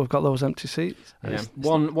that we've got those empty seats. Yeah.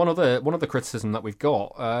 One other criticism that we've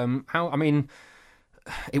got,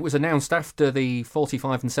 it was announced after the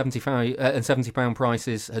 £45 and £70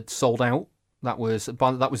 prices had sold out. That was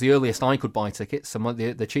the earliest I could buy tickets. So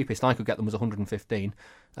the cheapest I could get them was 115.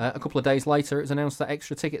 A couple of days later, it was announced that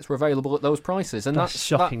extra tickets were available at those prices, and that's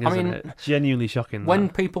shocking, isn't it? Genuinely shocking. When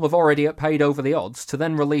people have already paid over the odds, to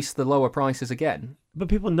then release the lower prices again. But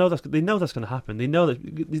people know that's going to happen. They know that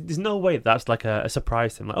there's no way that's like a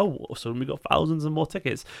surprise to them. Like, oh, so we got thousands and more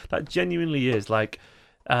tickets. That genuinely is like.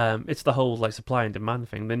 It's the whole like supply and demand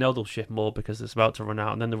thing. They know they'll ship more because it's about to run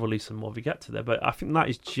out, and then they'll release some more if we get to there. But I think that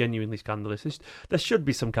is genuinely scandalous. There should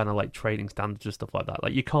be some kind of like trading standards and stuff like that.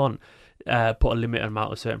 Like you can't put a limited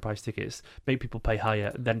amount of certain price tickets, make people pay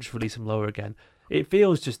higher, then just release them lower again. It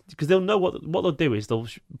feels just because they'll know what they'll do is they'll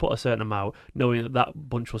put a certain amount, knowing that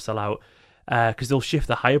bunch will sell out. Because they'll shift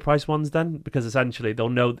the higher price ones then, because essentially they'll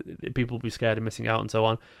know that people will be scared of missing out and so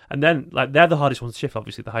on. And then like they're the hardest ones to shift,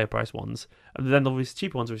 obviously the higher price ones, and then the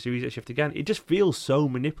cheaper ones are easier to shift again. It just feels so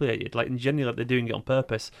manipulated, like in genuinely like they're doing it on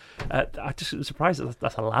purpose. I just am surprised that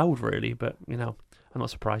that's allowed, really, but I'm not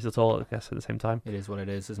surprised at all. I guess at the same time, it is what it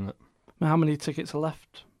is, isn't it? How many tickets are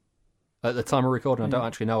left? At the time of recording, I don't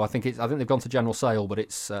actually know. I think they've gone to general sale, but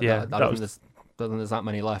it's I don't think there's that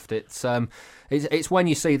many left. It's when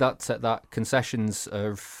you see that concessions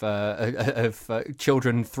of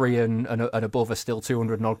children 3 and above are still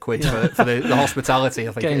 200 odd quid for the hospitality.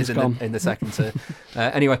 I think it is in the second tier.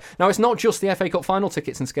 Anyway, now it's not just the FA Cup final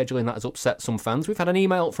tickets and scheduling that has upset some fans. We've had an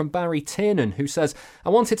email from Barry Tiernan who says, I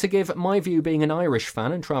wanted to give my view being an Irish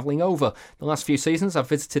fan and travelling over. The last few seasons I've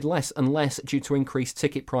visited less and less due to increased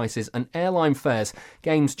ticket prices and airline fares.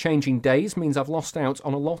 Games changing days means I've lost out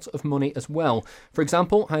on a lot of money as well. For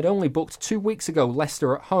example, I had only booked 2 weeks ago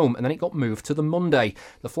Leicester at home and then it got moved to the Monday.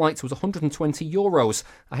 The flight was €120.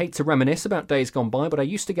 I hate to reminisce about days gone by, but I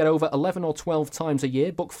used to get over 11 or 12 times a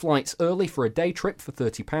year, book flights early for a day trip for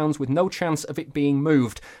 £30 with no chance of it being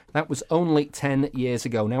moved. That was only 10 years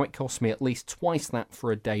ago. Now it costs me at least twice that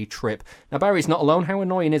for a day trip. Now Barry's not alone. How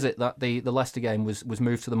annoying is it that the Leicester game was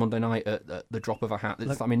moved to the Monday night at the drop of a hat?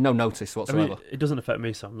 No notice whatsoever. It doesn't affect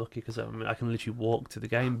me, so I'm lucky because I can literally walk to the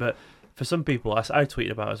game. But for some people, I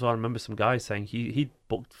tweeted about it as well. I remember some guy saying he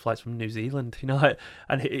booked flights from New Zealand,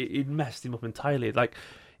 and it messed him up entirely.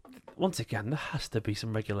 Once again, there has to be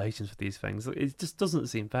some regulations for these things. It just doesn't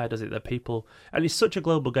seem fair, does it? That people, and it's such a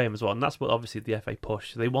global game as well, and that's what obviously the FA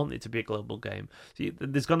push. They want it to be a global game. So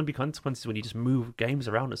there's going to be consequences when you just move games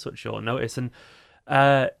around at such short notice, and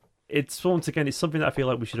it's something that I feel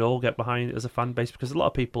like we should all get behind as a fan base, because a lot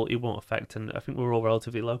of people it won't affect, and I think we're all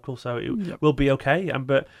relatively local, so it will be okay.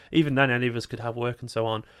 But even then, any of us could have work and so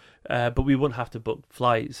on. But we wouldn't have to book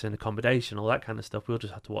flights and accommodation, all that kind of stuff. We'll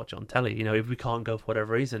just have to watch it on telly, if we can't go for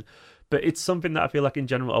whatever reason. But it's something that I feel like in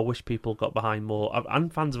general I wish people got behind more,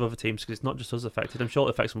 and fans of other teams, because it's not just us affected. I'm sure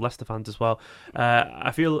it affects some Leicester fans as well.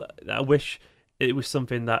 I wish it was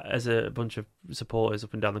something that, as a bunch of supporters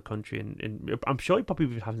up and down the country, and I'm sure it probably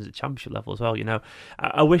would happen at championship level as well.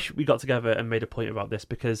 I wish we got together and made a point about this,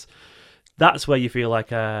 because that's where you feel like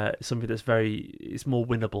something that's it's more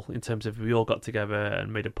winnable, in terms of we all got together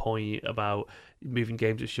and made a point about moving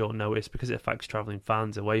games at short notice, because it affects travelling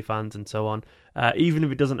fans, away fans, and so on. Even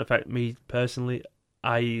if it doesn't affect me personally,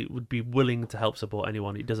 I would be willing to help support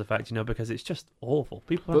anyone it does affect, because it's just awful.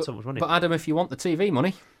 People have so much money. But Adam, if you want the TV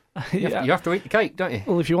money, you have to eat the cake, don't you?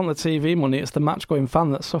 Well, if you want the TV money, it's the match-going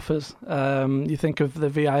fan that suffers. You think of the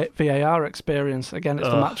VAR experience. Again, it's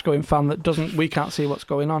the match-going fan that we can't see what's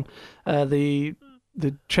going on. The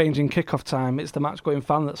changing kick-off time, it's the match-going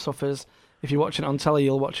fan that suffers. If you're watching it on telly,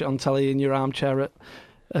 you'll watch it on telly in your armchair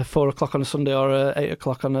at 4 o'clock on a Sunday or 8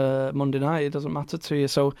 o'clock on a Monday night. It doesn't matter to you.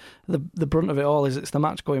 So the brunt of it all is it's the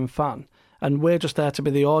match-going fan. And we're just there to be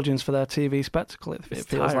the audience for their TV spectacle. It feels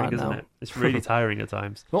tiring, like isn't now. It? It's really tiring at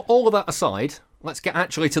times. Well, all of that aside, let's get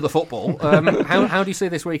actually to the football. How do you see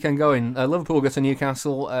this weekend going? Liverpool go to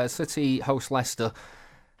Newcastle. City host Leicester.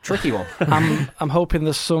 Tricky one. I'm hoping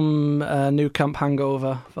there's some Nou Camp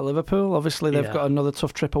hangover for Liverpool. Obviously, they've got another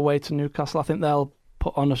tough trip away to Newcastle. I think they'll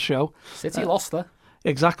put on a show. City lost there.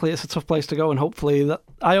 Exactly, it's a tough place to go, and hopefully that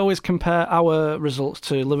I always compare our results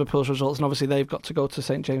to Liverpool's results, and obviously they've got to go to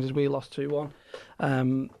St James's. We lost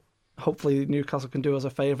 2-1. Hopefully Newcastle can do us a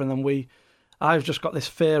favour, and then I've just got this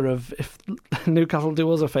fear of if Newcastle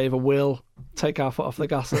do us a favour, we'll take our foot off the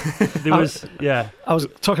gas. I was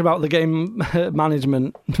talking about the game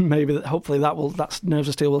management. Maybe hopefully that nerves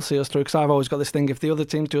of steel will see us through. Because I've always got this thing: if the other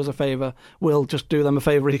teams do us a favour, we'll just do them a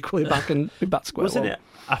favour equally back and be back square. Wasn't it?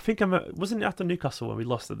 I think wasn't it after Newcastle when we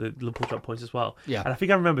lost that the Liverpool dropped points as well? Yeah. And I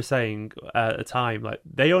think I remember saying at the time, like,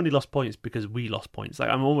 they only lost points because we lost points. Like,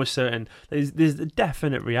 I'm almost certain there's a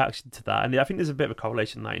definite reaction to that, and I think there's a bit of a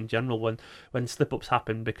correlation in general when slip-ups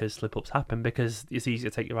happen because it's easy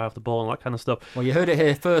to take your eye off the ball and that kind of stuff. Well, you heard it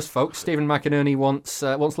here first, folks. Stephen McInerney wants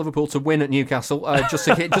Liverpool to win at Newcastle just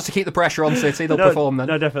to keep the pressure on City. They'll perform then.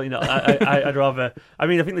 No, definitely not. I'd rather. I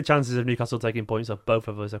mean, I think the chances of Newcastle taking points off both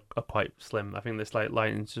of us are quite slim. I think this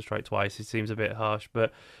lightning to strike twice. It seems a bit harsh,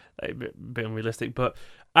 but a bit unrealistic. But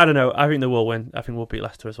I don't know. I think they will win. I think we'll beat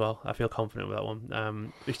Leicester as well. I feel confident with that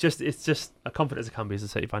one. It's just as confident as it can be as a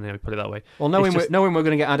City fan. Put it that way. Well, knowing we're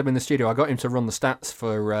going to get Adam in the studio, I got him to run the stats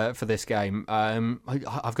for this game.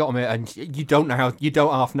 I've got him here, and you don't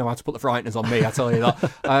half know how to put the frighteners on me. I tell you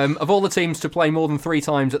that. Of all the teams to play more than 3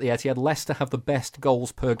 times at the Etihad, Leicester have the best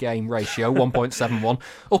goals per game ratio, 1.71.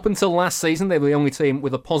 Up until last season, they were the only team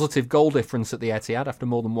with a positive goal difference at the Etihad after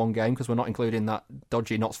more than one game, because we're not including that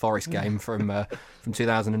dodgy Notts Forest game from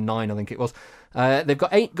 2009, I think it was. They've got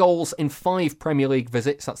 8 goals in 5 Premier League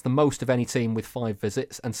visits. That's the most of any team with 5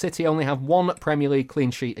 visits. And City only have 1 Premier League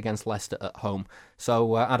clean sheet against Leicester at home.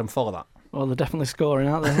 So, Adam, follow that. Well, they're definitely scoring,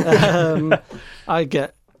 aren't they? I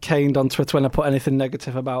get caned on Twitter when I put anything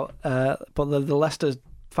negative about. But the Leicester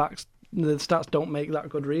facts, the stats don't make that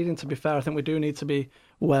good reading, to be fair. I think we do need to be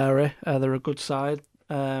wary. They're a good side.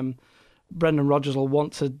 Brendan Rodgers will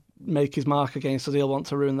want to make his mark against us. He'll want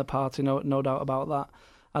to ruin the party, no doubt about that.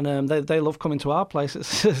 And they love coming to our place.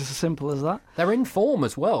 It's as simple as that. They're in form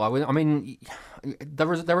as well. I mean,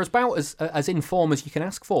 they're about as in form as you can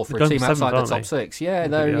ask for a team outside the top six. Yeah,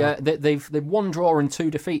 they've one draw and 2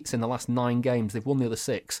 defeats in the last 9 games. They've won the other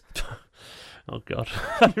 6. Oh God,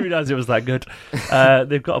 I didn't realise it was that good.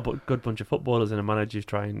 They've got a good bunch of footballers and a manager who's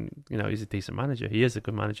trying. He's a decent manager. He is a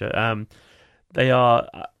good manager. They are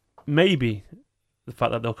maybe. The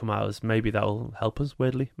fact that they'll come out as maybe that'll help us,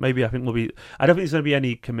 weirdly. Maybe I don't think there's going to be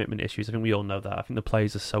any commitment issues. I think we all know that. I think the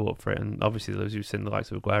players are so up for it, and obviously those who've seen the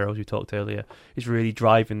likes of Aguero, as we talked earlier, is really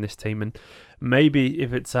driving this team. And maybe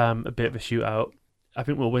if it's a bit of a shootout, I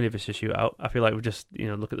think we'll win if it's a shootout. I feel like we just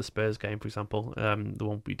look at the Spurs game, for example, the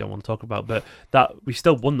one we don't want to talk about, but that we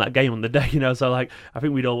still won that game on the day, So like I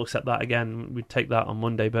think we'd all accept that again. We'd take that on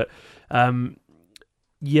Monday, but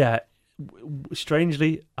yeah.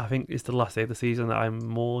 Strangely, I think it's the last day of the season that I'm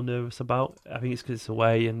more nervous about. I think it's because it's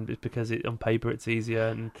away and it's because on paper it's easier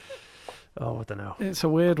and I don't know. It's a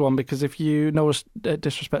weird one because if you know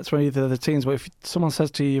disrespect to either of the teams, but if someone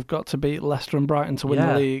says to you you've got to beat Leicester and Brighton to win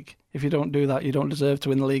the league, if you don't do that, you don't deserve to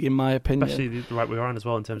win the league, in my opinion. Especially the right way around as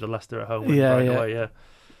well in terms of Leicester at home and Brighton away.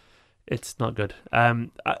 It's not good.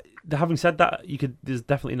 Having said that, there's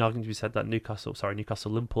definitely an argument to be said that Newcastle,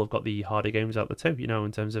 Liverpool have got the harder games out there too.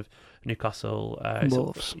 In terms of Newcastle,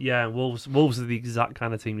 Wolves. Wolves are the exact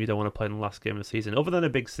kind of team you don't want to play in the last game of the season, other than a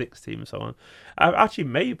Big Six team and so on. Actually,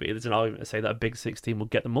 maybe there's an argument to say that a Big Six team will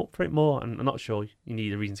get them up for it more. And I'm not sure you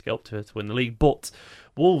need a reason to get up to win the league, but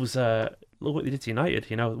Wolves, look what they did to United.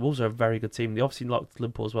 Wolves are a very good team. They obviously knocked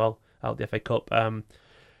Liverpool as well out of the FA Cup.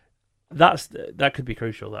 That could be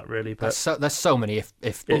crucial. That really, but there's so many if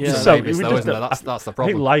isn't there? That's the problem. I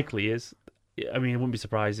think likely is. I mean, I wouldn't be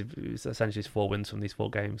surprised if it's essentially 4 wins from these 4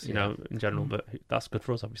 games, in general. But that's good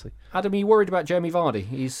for us, obviously. Adam, are you worried about Jamie Vardy?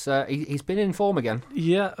 He's been in form again.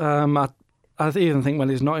 Yeah, I even think when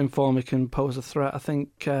he's not in form, he can pose a threat. I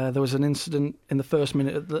think there was an incident in the first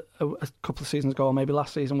minute a couple of seasons ago, or maybe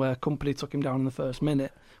last season, where Kompany took him down in the first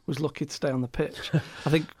minute. Was lucky to stay on the pitch. I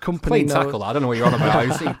think Kompany clean tackle. I don't know what you're on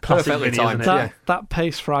about. Perfectly timed. That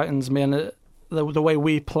pace frightens me, and the way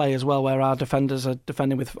we play as well, where our defenders are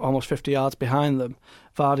defending with almost 50 yards behind them,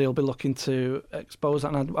 Vardy will be looking to expose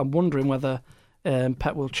that. And I'm wondering whether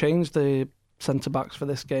Pep will change the centre-backs for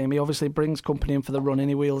this game. He obviously brings Kompany in for the run and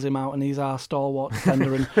he wheels him out, and he's our stalwart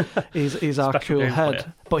defender and he's our cool head.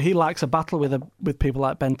 Player. But he likes a battle with people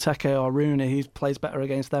like Benteke or Rooney. He plays better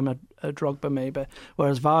against them, a Drogba maybe,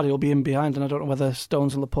 whereas Vardy will be in behind, and I don't know whether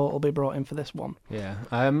Stones and Laporte will be brought in for this one. Yeah,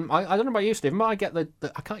 I don't know about you, Steve, but I get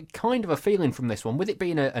kind of a feeling from this one, with it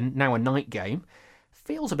being now a night game,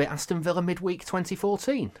 feels a bit Aston Villa midweek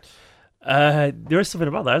 2014. There is something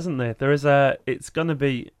about that, isn't there? There is it's going to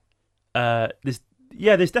be there's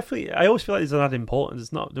definitely. I always feel like there's an added importance.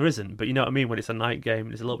 There isn't, but you know what I mean. When it's a night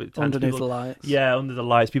game, it's a little bit underneath the lights. Yeah, under the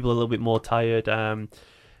lights, people are a little bit more tired.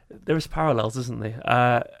 There is parallels, isn't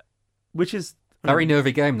there? Which is very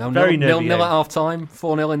nervy game though. Very nervy. 0-0 at half time,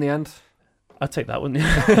 4-0 in the end. I'd take that one.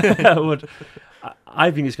 I would.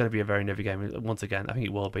 I think it's going to be a very nervy game once again. I think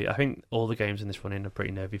it will be. I think all the games in this run-in are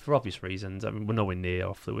pretty nervy for obvious reasons. I mean, we're nowhere near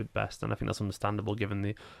our fluid best, and I think that's understandable given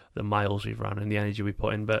the miles we've run and the energy we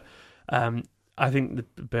put in. But I think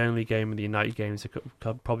the Burnley game and the United games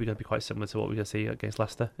are probably going to be quite similar to what we're going to see against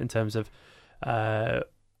Leicester in terms of.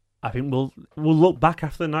 I think we'll look back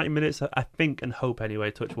after the 90 minutes. I think and hope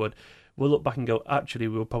anyway. Touch wood. We'll look back and go, actually,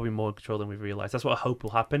 we were probably more in control than we realised. That's what I hope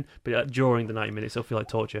will happen. But during the 90 minutes, it'll feel like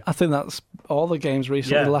torture. I think that's all the games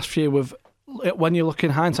recently. The last few, when you look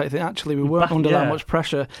in hindsight, you think, actually, we weren't under that much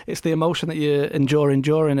pressure. It's the emotion that you endure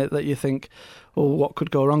during it that you think, what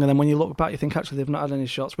could go wrong? And then when you look back, you think, actually, they've not had any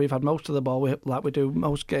shots. We've had most of the ball, like we do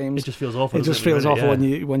most games. It just feels awful. It just feels awful when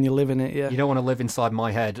you live in it, yeah. You don't want to live inside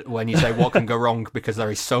my head when you say what can go wrong, because there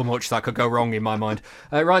is so much that could go wrong in my mind.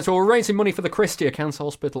 Right, so we're raising money for the Christie Cancer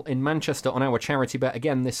Hospital in Manchester on our charity bet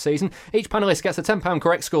again this season. Each panellist gets a £10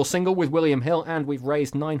 correct score single with William Hill, and we've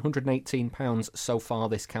raised £918 so far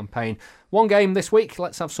this campaign. One game this week.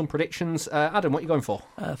 Let's have some predictions. Adam, what are you going for?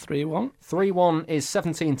 3-1. 3-1 is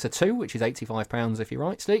 17-2, which is £85 if you're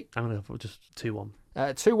right, Steve. I'm going to go for just 2-1.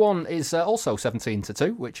 2-1 is also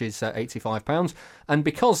 17-2, which is £85. And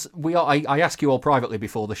because I asked you all privately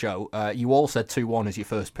before the show, you all said 2-1 as your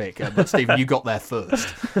first pick, but Stephen, you got there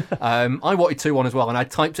first. I wanted 2-1 as well, and I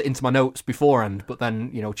typed it into my notes beforehand, but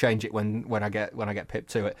then change it when I get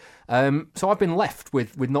pipped to it. So I've been left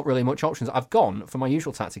with not really much options. I've gone for my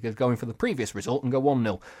usual tactic of going for the previous result and go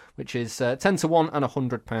 1-0, which is 10-1 and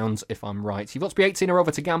 £100 if I'm right. You've got to be 18 or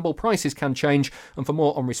over to gamble. Prices can change, and for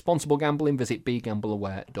more on responsible gambling, visit BGamble.co.uk.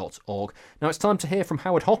 campbellaware.org. Now it's time to hear from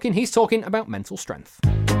Howard Hockin. He's talking about mental strength.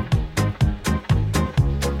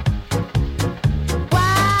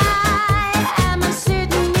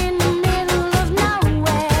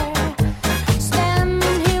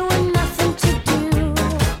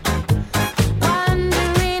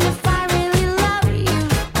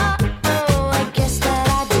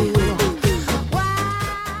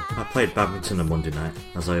 I played badminton on Monday night,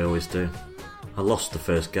 as I always do. I lost the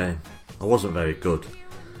first game. I wasn't very good.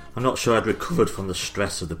 I'm not sure I'd recovered from the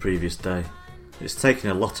stress of the previous day. It's taken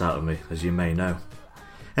a lot out of me, as you may know.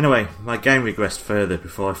 Anyway, my game regressed further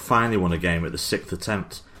before I finally won a game at the 6th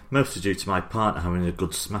attempt, mostly due to my partner having a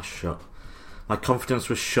good smash shot. My confidence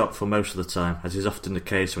was shot for most of the time, as is often the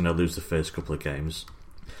case when I lose the first couple of games.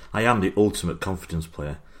 I am the ultimate confidence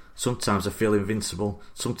player. Sometimes I feel invincible,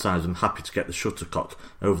 sometimes I'm happy to get the shuttlecock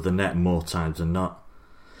over the net more times than not.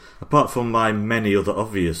 Apart from my many other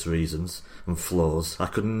obvious reasons and flaws, I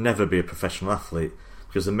could never be a professional athlete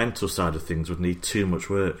because the mental side of things would need too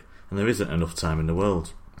much work and there isn't enough time in the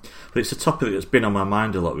world. But it's a topic that's been on my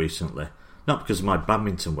mind a lot recently, not because of my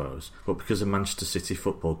badminton woes, but because of Manchester City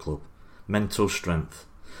Football Club. Mental strength.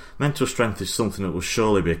 Mental strength is something that will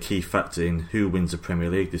surely be a key factor in who wins the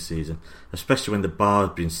Premier League this season, especially when the bar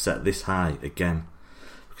has been set this high again.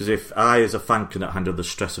 Because if I as a fan cannot handle the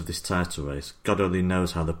stress of this title race, God only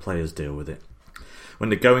knows how the players deal with it. When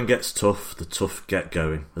the going gets tough, the tough get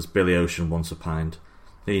going, as Billy Ocean once opined.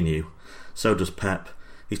 He knew. So does Pep.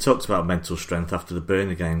 He talked about mental strength after the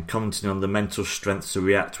Burnley game, commenting on the mental strength to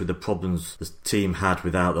react with the problems the team had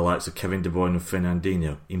without the likes of Kevin De Bruyne and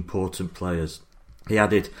Fernandinho, important players. He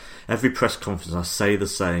added, "Every press conference I say the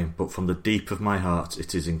same, but from the deep of my heart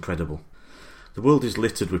it is incredible. The world is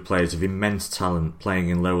littered with players of immense talent playing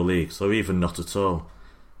in lower leagues, or even not at all.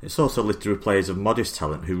 It's also littered with players of modest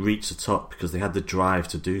talent who reach the top because they had the drive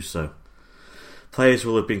to do so. Players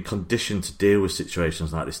will have been conditioned to deal with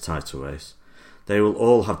situations like this title race. They will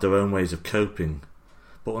all have their own ways of coping.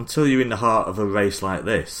 But until you're in the heart of a race like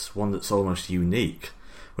this, one that's almost unique,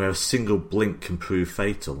 where a single blink can prove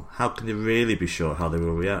fatal, how can they really be sure how they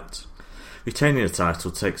will react? Retaining a title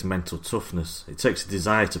takes mental toughness. It takes a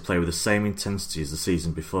desire to play with the same intensity as the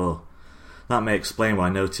season before. That may explain why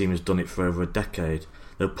no team has done it for over a decade,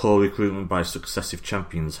 though poor recruitment by successive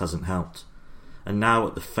champions hasn't helped. And now,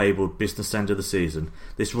 at the fabled business end of the season,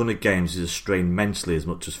 this run of games is a strain mentally as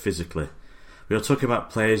much as physically. We are talking about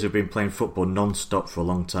players who have been playing football non-stop for a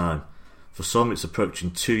long time. For some, it's approaching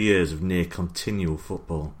 2 years of near continual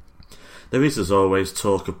football. There is, as always,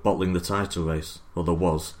 talk of bottling the title race, or there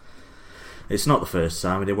was. It's not the first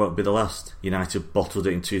time and it won't be the last. United bottled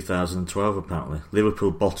it in 2012 apparently.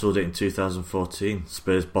 Liverpool bottled it in 2014.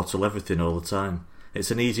 Spurs bottle everything all the time.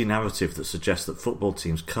 It's an easy narrative that suggests that football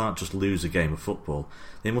teams can't just lose a game of football.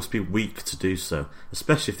 They must be weak to do so,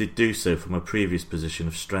 especially if they do so from a previous position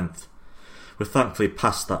of strength. We're thankfully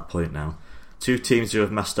past that point now. Two teams who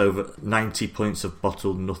have amassed over 90 points have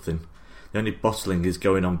bottled nothing. The only bottling is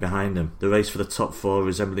going on behind them, the race for the top four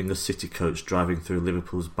resembling a City coach driving through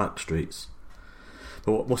Liverpool's back streets.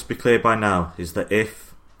 But what must be clear by now is that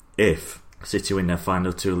if City win their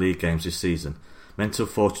final 2 league games this season, mental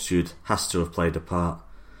fortitude has to have played a part.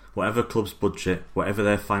 Whatever club's budget, whatever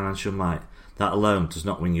their financial might, that alone does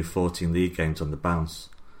not win you 14 league games on the bounce.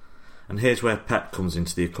 And here's where Pep comes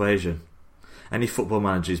into the equation. Any football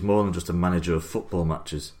manager is more than just a manager of football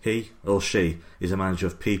matches. He or she is a manager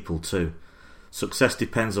of people too. Success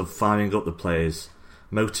depends on firing up the players,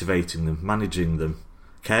 motivating them, managing them,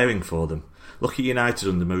 caring for them. Look at United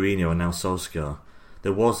under Mourinho and now Solskjaer.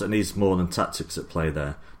 There was and is more than tactics at play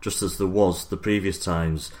there, just as there was the previous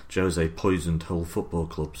times Jose poisoned whole football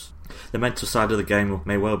clubs. The mental side of the game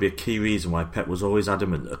may well be a key reason why Pep was always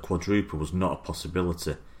adamant that a quadruple was not a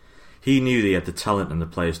possibility. He knew that he had the talent and the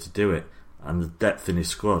players to do it, and the depth in his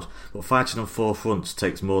squad, but fighting on 4 fronts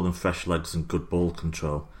takes more than fresh legs and good ball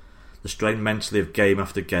control. The strain mentally of game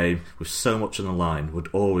after game, with so much on the line, would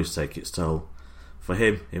always take its toll. For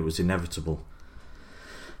him, it was inevitable.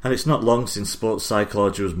 And it's not long since sports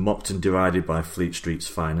psychology was mocked and derided by Fleet Street's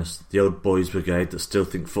finest, the old boys brigade that still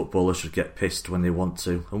think footballers should get pissed when they want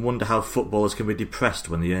to, and wonder how footballers can be depressed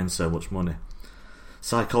when they earn so much money.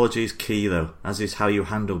 Psychology is key though, as is how you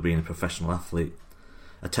handle being a professional athlete.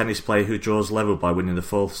 A tennis player who draws level by winning the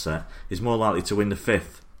 4th set is more likely to win the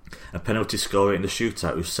 5th. A penalty scorer in the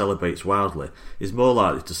shootout who celebrates wildly is more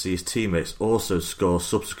likely to see his teammates also score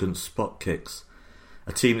subsequent spot kicks.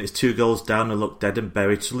 A team that is 2 goals down and look dead and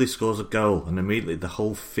buried suddenly scores a goal, and immediately the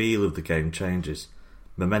whole feel of the game changes.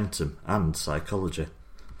 Momentum and psychology.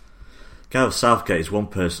 Gareth Southgate is one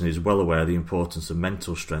person who is well aware of the importance of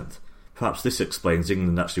mental strength. Perhaps this explains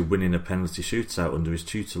England actually winning a penalty shootout under his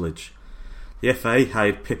tutelage. The FA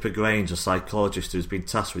hired Pippa Grange, a psychologist who has been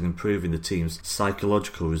tasked with improving the team's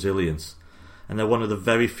psychological resilience, and they're one of the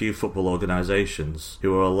very few football organisations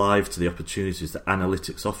who are alive to the opportunities that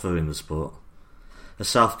analytics offer in the sport. As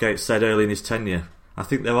Southgate said early in his tenure, I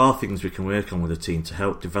think there are things we can work on with a team to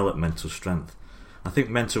help develop mental strength. I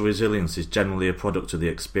think mental resilience is generally a product of the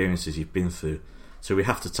experiences you've been through, so we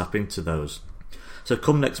have to tap into those. So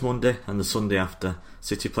come next Monday and the Sunday after,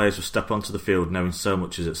 City players will step onto the field knowing so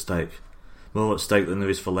much is at stake. More at stake than there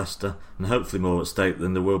is for Leicester, and hopefully more at stake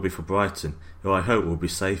than there will be for Brighton, who I hope will be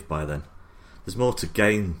safe by then. There's more to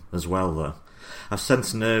gain as well though. I've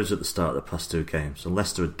sensed nerves at the start of the past 2 games, and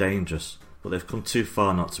Leicester are dangerous, but they've come too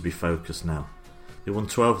far not to be focused now. They won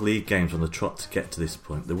 12 league games on the trot to get to this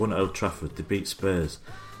point. They won at Old Trafford, they beat Spurs,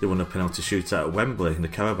 they won a penalty shootout at Wembley in the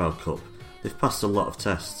Carabao Cup. They've passed a lot of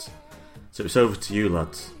tests. So it's over to you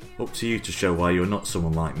lads. Up to you to show why you're not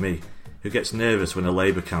someone like me, who gets nervous when a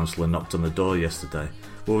Labour councillor knocked on the door yesterday,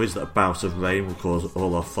 worries that a bout of rain will cause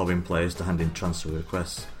all our foreign players to hand in transfer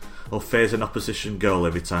requests, or fears an opposition goal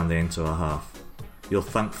every time they enter our half. You're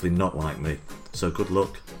thankfully not like me, so good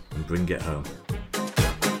luck and bring it home.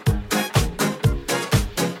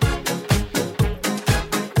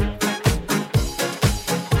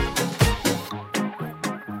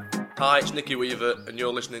 Hi, it's Nicky Weaver, and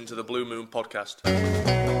you're listening to the Blue Moon Podcast.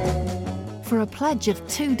 For a pledge of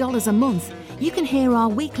 $2 a month, you can hear our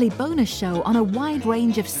weekly bonus show on a wide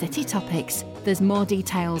range of City topics. There's more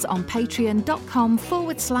details on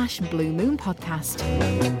patreon.com/Blue Moon Podcast.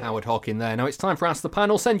 Howard Hockin there. Now it's time for Ask the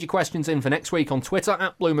Panel. Send your questions in for next week on Twitter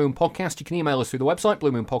at Blue Moon Podcast. You can email us through the website,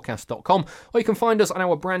 bluemoonpodcast.com, or you can find us on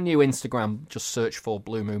our brand new Instagram. Just search for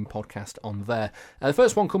Blue Moon Podcast on there. The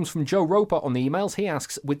first one comes from Joe Roper on the emails. He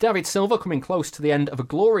asks, with David Silva coming close to the end of a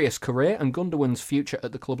glorious career and Gundogan's future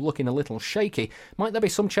at the club looking a little shaky, might there be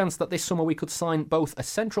some chance that this summer we could sign both a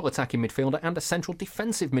central attacking midfielder and a central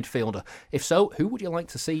defensive midfielder? If so, who would you like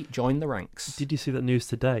to see join the ranks? Did you see that news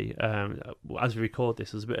today? As we record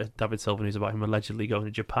this, there's a bit of David Silva news about him allegedly going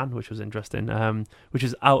to Japan, which was interesting. Which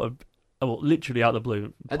is literally out of the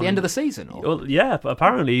blue. At the end of the season? Or? Well, yeah, but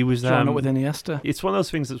apparently he was... Joined up with Iniesta. It's one of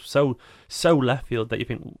those things that's so left field that you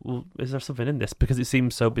think, well, is there something in this? Because it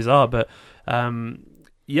seems so bizarre, but...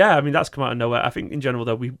 yeah, I mean, that's come out of nowhere. I think in general,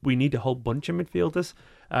 though, we need a whole bunch of midfielders.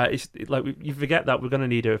 You forget that we're going to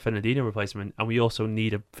need a Fernandinho replacement, and we also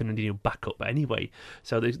need a Fernandinho backup anyway.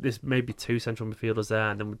 So there's maybe 2 central midfielders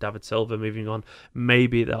there, and then with David Silva moving on,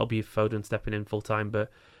 maybe that'll be Foden stepping in full time. But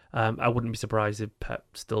I wouldn't be surprised if Pep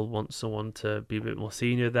still wants someone to be a bit more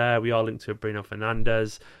senior there. We are linked to Bruno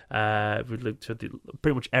Fernandes. We've linked to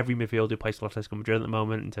pretty much every midfielder who plays for Atletico Madrid at the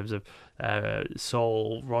moment in terms of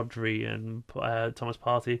Saul, Rodri and Thomas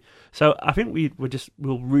Partey. So I think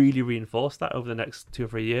we'll really reinforce that over the next 2 or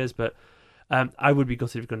 3 years. But I would be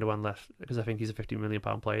gutted if Gundogan left, because I think he's a £50 million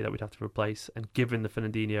player that we'd have to replace. And given the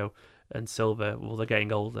Fernandinho and Silva, well, they're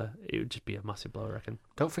getting older, it would just be a massive blow, I reckon.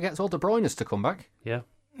 Don't forget all De Bruyne's to come back. Yeah.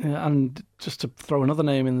 Yeah, and just to throw another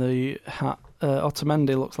name in the hat,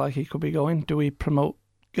 Otamendi looks like he could be going. Do we promote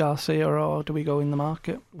Garcia or do we go in the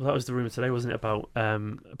market? Well, that was the rumour today, wasn't it, about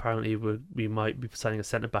apparently we might be signing a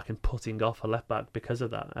centre-back and putting off a left-back because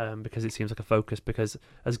of that, because it seems like a focus, because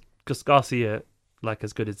as Garcia... like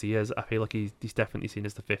as good as he is, I feel like he's definitely seen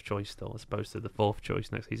as the 5th choice still, as opposed to the 4th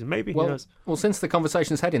choice next season. Maybe, who knows? Well, since the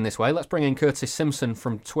conversation's heading this way, let's bring in Curtis Simpson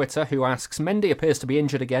from Twitter, who asks, Mendy appears to be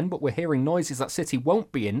injured again, but we're hearing noises that City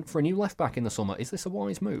won't be in for a new left-back in the summer. Is this a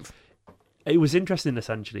wise move? It was interesting,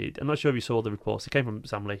 essentially. I'm not sure if you saw the reports. It came from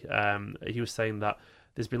Sam Lee. He was saying that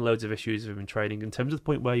there's been loads of issues with him in training, in terms of the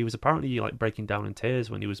point where he was apparently like breaking down in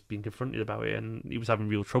tears when he was being confronted about it, and he was having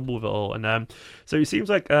real trouble with it all. And so it seems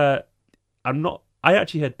like I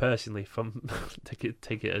actually heard personally from take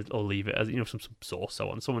it or leave it, as you know, some source, so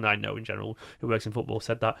on, someone I know in general who works in football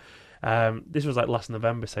said that this was like last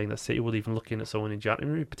November, saying that City were even looking at someone in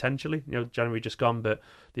January potentially. You know, January just gone, but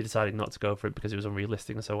they decided not to go for it because it was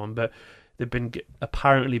unrealistic and so on. But they've been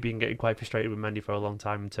apparently been getting quite frustrated with Mendy for a long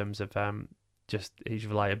time in terms of just his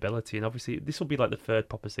reliability, and obviously this will be like the 3rd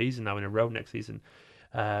proper season now in a row next season.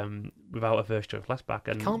 Without a first choice left back,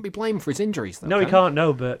 and he can't be blamed for his injuries though. No, he can't.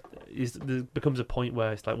 No, but there becomes a point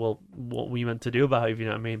where it's like, well, what were you meant to do about it? If you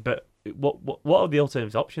know what I mean. But what are the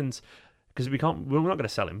alternative options? Because we're not going to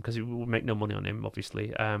sell him because we will make no money on him,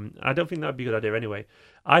 obviously. I don't think that would be a good idea anyway.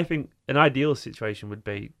 I think an ideal situation would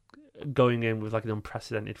be going in with like an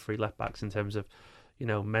unprecedented 3 left backs in terms of, you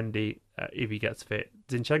know, Mendy, if he gets fit.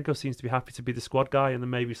 Zinchenko seems to be happy to be the squad guy, and then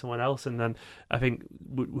maybe someone else. And then I think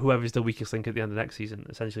whoever's the weakest link at the end of next season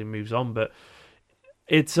essentially moves on. But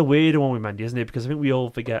it's a weird one with Mendy, isn't it? Because I think we all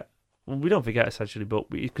forget we don't forget essentially, but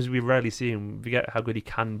because we rarely see him, we forget how good he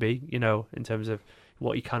can be, in terms of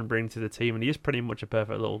what he can bring to the team. And he is pretty much a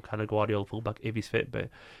perfect little kind of Guardiola fullback if he's fit, but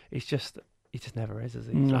he just never is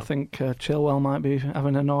he? I think Chilwell might be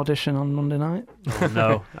having an audition on Monday night. Oh,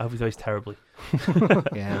 no, I hope he plays terribly.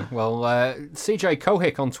 Yeah, well, CJ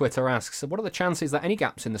Kohick on Twitter asks, what are the chances that any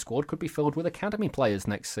gaps in the squad could be filled with academy players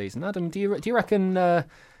next season? Adam, do you reckon...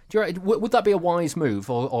 would that be a wise move,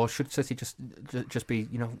 or should City just be,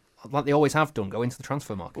 like they always have done, go into the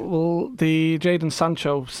transfer market? Well, the Jadon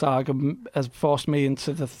Sancho saga has forced me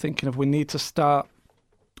into the thinking of we need to start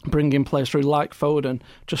bringing players through like Foden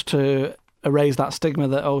just to erase that stigma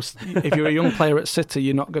that, if you're a young player at City,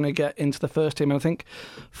 you're not going to get into the first team. And I think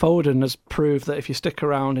Foden has proved that if you stick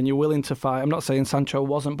around and you're willing to fight, I'm not saying Sancho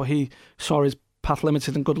wasn't, but he saw his path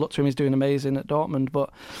limited, and good luck to him. He's doing amazing at Dortmund. But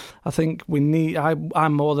I think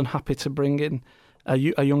I'm more than happy to bring in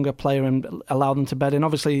a younger player and allow them to bed in.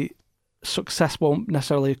 Obviously, success won't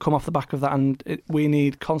necessarily come off the back of that, and we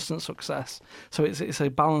need constant success. So it's a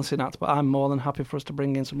balancing act, but I'm more than happy for us to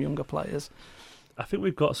bring in some younger players. I think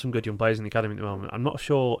we've got some good young players in the academy at the moment. I'm not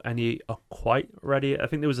sure any are quite ready. I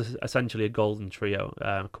think there was essentially a golden trio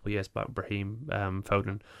a couple of years back: Brahim,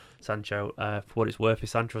 Foden, Sancho. For what it's worth, if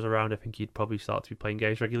Sancho's around, I think he'd probably start to be playing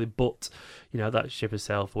games regularly. But that ship has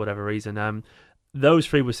sailed for whatever reason. Those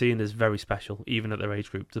three were seen as very special, even at their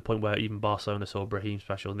age group, to the point where even Barcelona saw Brahim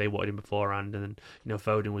special, and they wanted him beforehand. And then,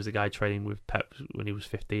 Foden was the guy training with Pep when he was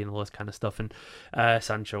 15 and all this kind of stuff. And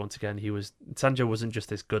Sancho, once again, Sancho wasn't just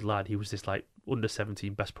this good lad; he was this like under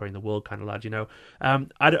 17 best player in the world kind of lad.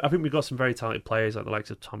 I think we've got some very talented players like the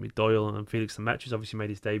likes of Tommy Doyle and Felix Lemaitre, who's obviously made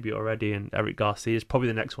his debut already, and Eric Garcia is probably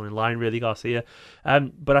the next one in line, really, Garcia.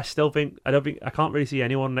 But I still think I can't really see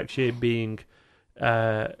anyone next year being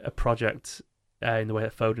a project. In the way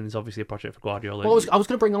that Foden is obviously a project for Guardiola. Well, I was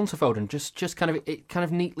going to bring on to Foden. Just it kind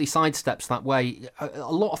of neatly sidesteps that way.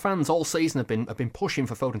 A lot of fans all season have been pushing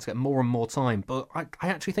for Foden to get more and more time. But I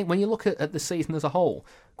actually think when you look at the season as a whole,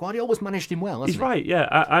 Guardiola's managed him well. Hasn't He's right. Yeah,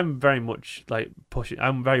 I'm very much like pushing.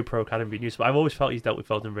 I'm very pro academy news, but I've always felt he's dealt with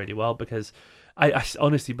Foden really well because I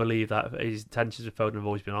honestly believe that his intentions with Foden have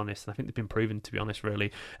always been honest, and I think they've been proven to be honest,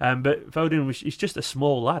 really. But Foden he's just a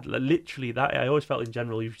small lad, like, literally. That I always felt in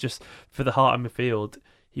general, he was just, for the heart of midfield,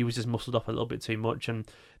 he was just muscled up a little bit too much, and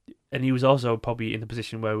he was also probably in the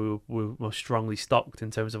position where we were most strongly stocked in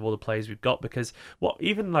terms of all the players we've got. Because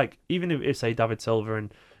even if say David Silva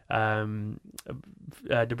and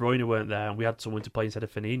De Bruyne weren't there, and we had someone to play instead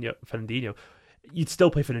of Fernandinho, you'd still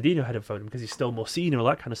play Fernandinho ahead of Foden because he's still more senior, all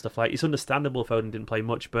that kind of stuff. Like, it's understandable Foden didn't play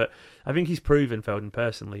much, but I think he's proven, Foden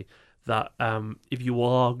personally, that if you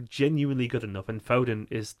are genuinely good enough, and Foden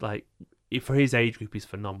is like, for his age group, he's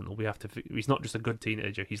phenomenal. He's not just a good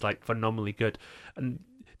teenager; he's like phenomenally good, and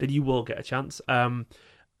then you will get a chance.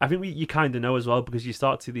 I think you kind of know as well, because you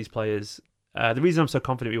start to see these players. The reason I'm so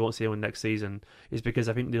confident we won't see anyone next season is because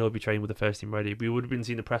I think they'll be training with the first team ready. We would have been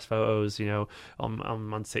seeing the press photos, on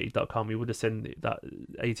mancity.com. We would have seen that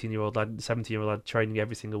 18-year-old lad, 17-year-old lad training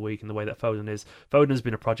every single week in the way that Foden is. Foden has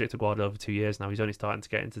been a project of Guardiola over 2 years now. He's only starting to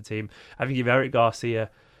get into the team. I think if Eric Garcia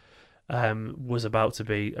was about to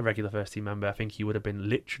be a regular first team member, I think he would have been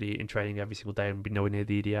literally in training every single day and be nowhere near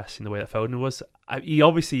the EDS in the way that Foden was. He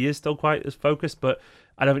obviously is still quite as focused, but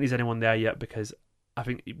I don't think there's anyone there yet, because I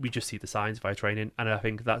think we just see the signs via training, and I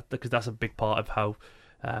think that because that's a big part of how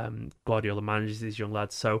Guardiola manages these young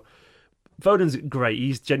lads. So Foden's great;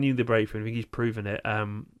 he's genuinely brave, and I think he's proven it.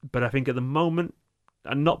 But I think at the moment,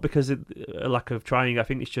 and not because of a lack of trying, I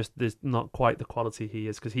think it's just there's not quite the quality he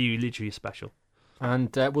is, because he literally is special.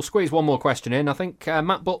 And we'll squeeze one more question in. I think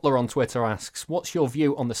Matt Butler on Twitter asks, what's your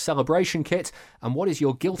view on the celebration kit, and what is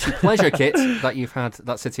your guilty pleasure kit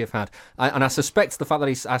that City have had? And I suspect the fact that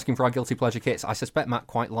he's asking for our guilty pleasure kits, I suspect Matt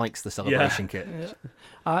quite likes the celebration kit.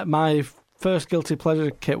 Yeah. My first guilty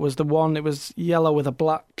pleasure kit was the one, it was yellow with a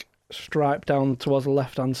black stripe down towards the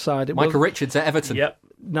left-hand side. Michael Richards at Everton. Yep.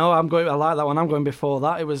 No, I like that one. I'm going before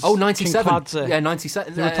that. It was 97. Yeah,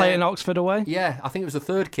 97. They were playing Oxford away. Yeah, I think it was the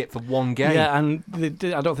third kit for one game. Yeah, and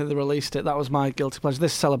I don't think they released it. That was my guilty pleasure.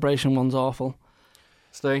 This celebration one's awful.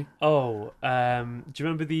 Steve? Oh, do you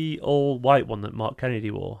remember the all-white one that Mark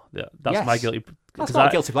Kennedy wore? That's my guilty. That's not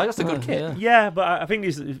a guilty pleasure. That's a good kit. Yeah, but I think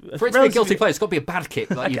it's for it to be a guilty pleasure, it's got to be a bad kit.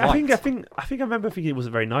 That I think I remember thinking it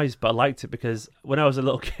wasn't very nice, but I liked it because when I was a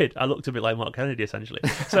little kid, I looked a bit like Mark Kennedy essentially.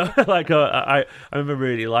 So I remember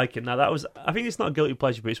really liking that. I think it's not a guilty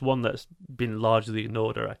pleasure, but it's one that's been largely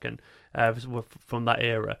ignored, I reckon, from that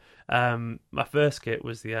era. My first kit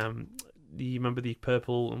was you remember the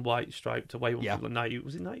purple and white striped away one from the 90?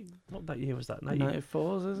 Was it 90? What that year was that?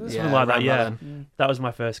 94s, is it? Something like that, yeah. That was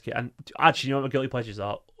my first kit. And actually, you know what my guilty pleasures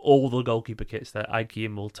are? all the goalkeeper kits that Ike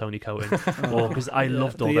Kimmel, Tony Coton, because I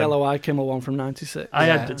loved all the them. yellow Ike Kimmel one from '96. I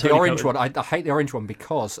had the orange one. I hate the orange one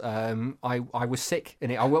because I was sick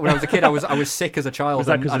in it. When I was a kid, I was sick as a child,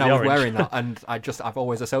 and I was wearing that, and I've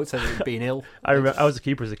always associated it with being ill. I was a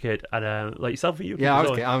keeper as a kid, and like yourself, you? Yeah,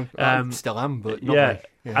 I was. I still am, but not really.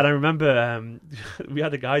 Yeah. And I remember we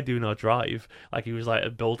had a guy doing our drive, like he was like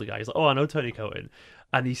a builder guy. He's like, I know Tony Coton.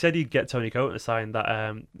 And he said he'd get Tony Coton to sign that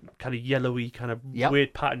kind of yellowy, kind of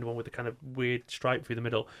weird patterned one with the kind of weird stripe through the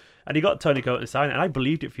middle. And he got Tony Coton to sign it, and I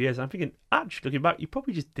believed it for years. And I'm thinking, actually, looking back, he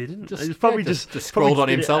probably just didn't. He probably just scrolled on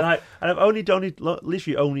himself. And I've literally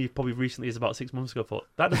probably recently, is about 6 months ago, thought,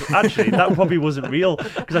 that probably wasn't real.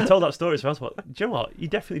 Because I told that story, so I thought, do you know what? He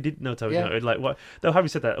definitely didn't know Tony Coton. Like, what? Though, having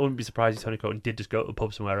said that, I wouldn't be surprised if Tony Coton did just go to a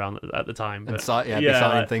pub somewhere around at the time. But, be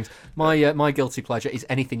signing things. My guilty pleasure is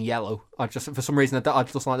anything yellow. I just, for some reason, I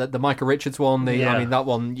just like the Micah Richards one. I mean, that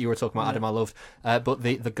one you were talking about, Adam, I loved. But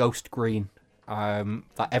the ghost green.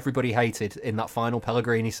 That everybody hated in that final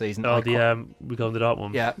Pellegrini season. We go in the dark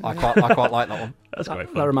one. Yeah, I quite like that one. That's quite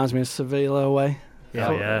fun. That reminds me of Sevilla away.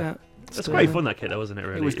 Yeah. That's quite fun, that kit, though, wasn't it,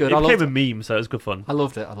 really? It was good. It became a meme, so it was good fun. I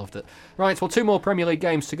loved it. Right, well, 2 more Premier League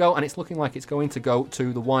games to go, and it's looking like it's going to go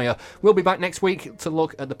to the wire. We'll be back next week to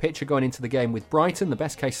look at the picture going into the game with Brighton. The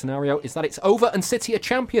best case scenario is that it's over and City are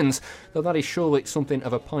champions, though that is surely something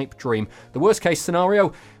of a pipe dream. The worst case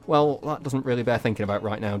scenario, well, that doesn't really bear thinking about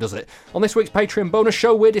right now, does it? On this week's Patreon bonus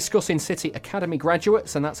show, we're discussing City Academy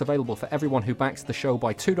graduates, and that's available for everyone who backs the show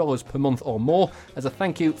by $2 per month or more, as a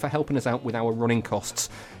thank you for helping us out with our running costs.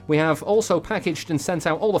 We have also packaged and sent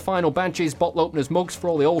out all the final badges, bottle openers, mugs for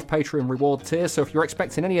all the old Patreon reward tiers, so if you're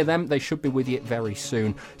expecting any of them, they should be with you very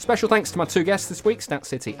soon. Special thanks to my 2 guests this week, Stat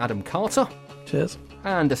City Adam Carter. Cheers.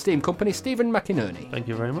 And Esteemed Kompany Stephen McInerney. Thank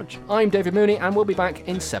you very much. I'm David Mooney, and we'll be back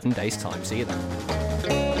in 7 days' time. See you then.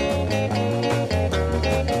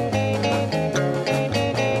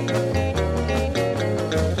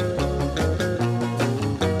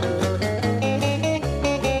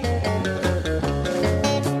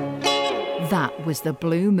 That was the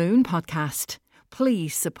Blue Moon Podcast.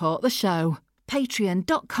 Please support the show.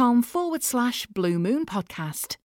 Patreon.com/Blue Moon Podcast.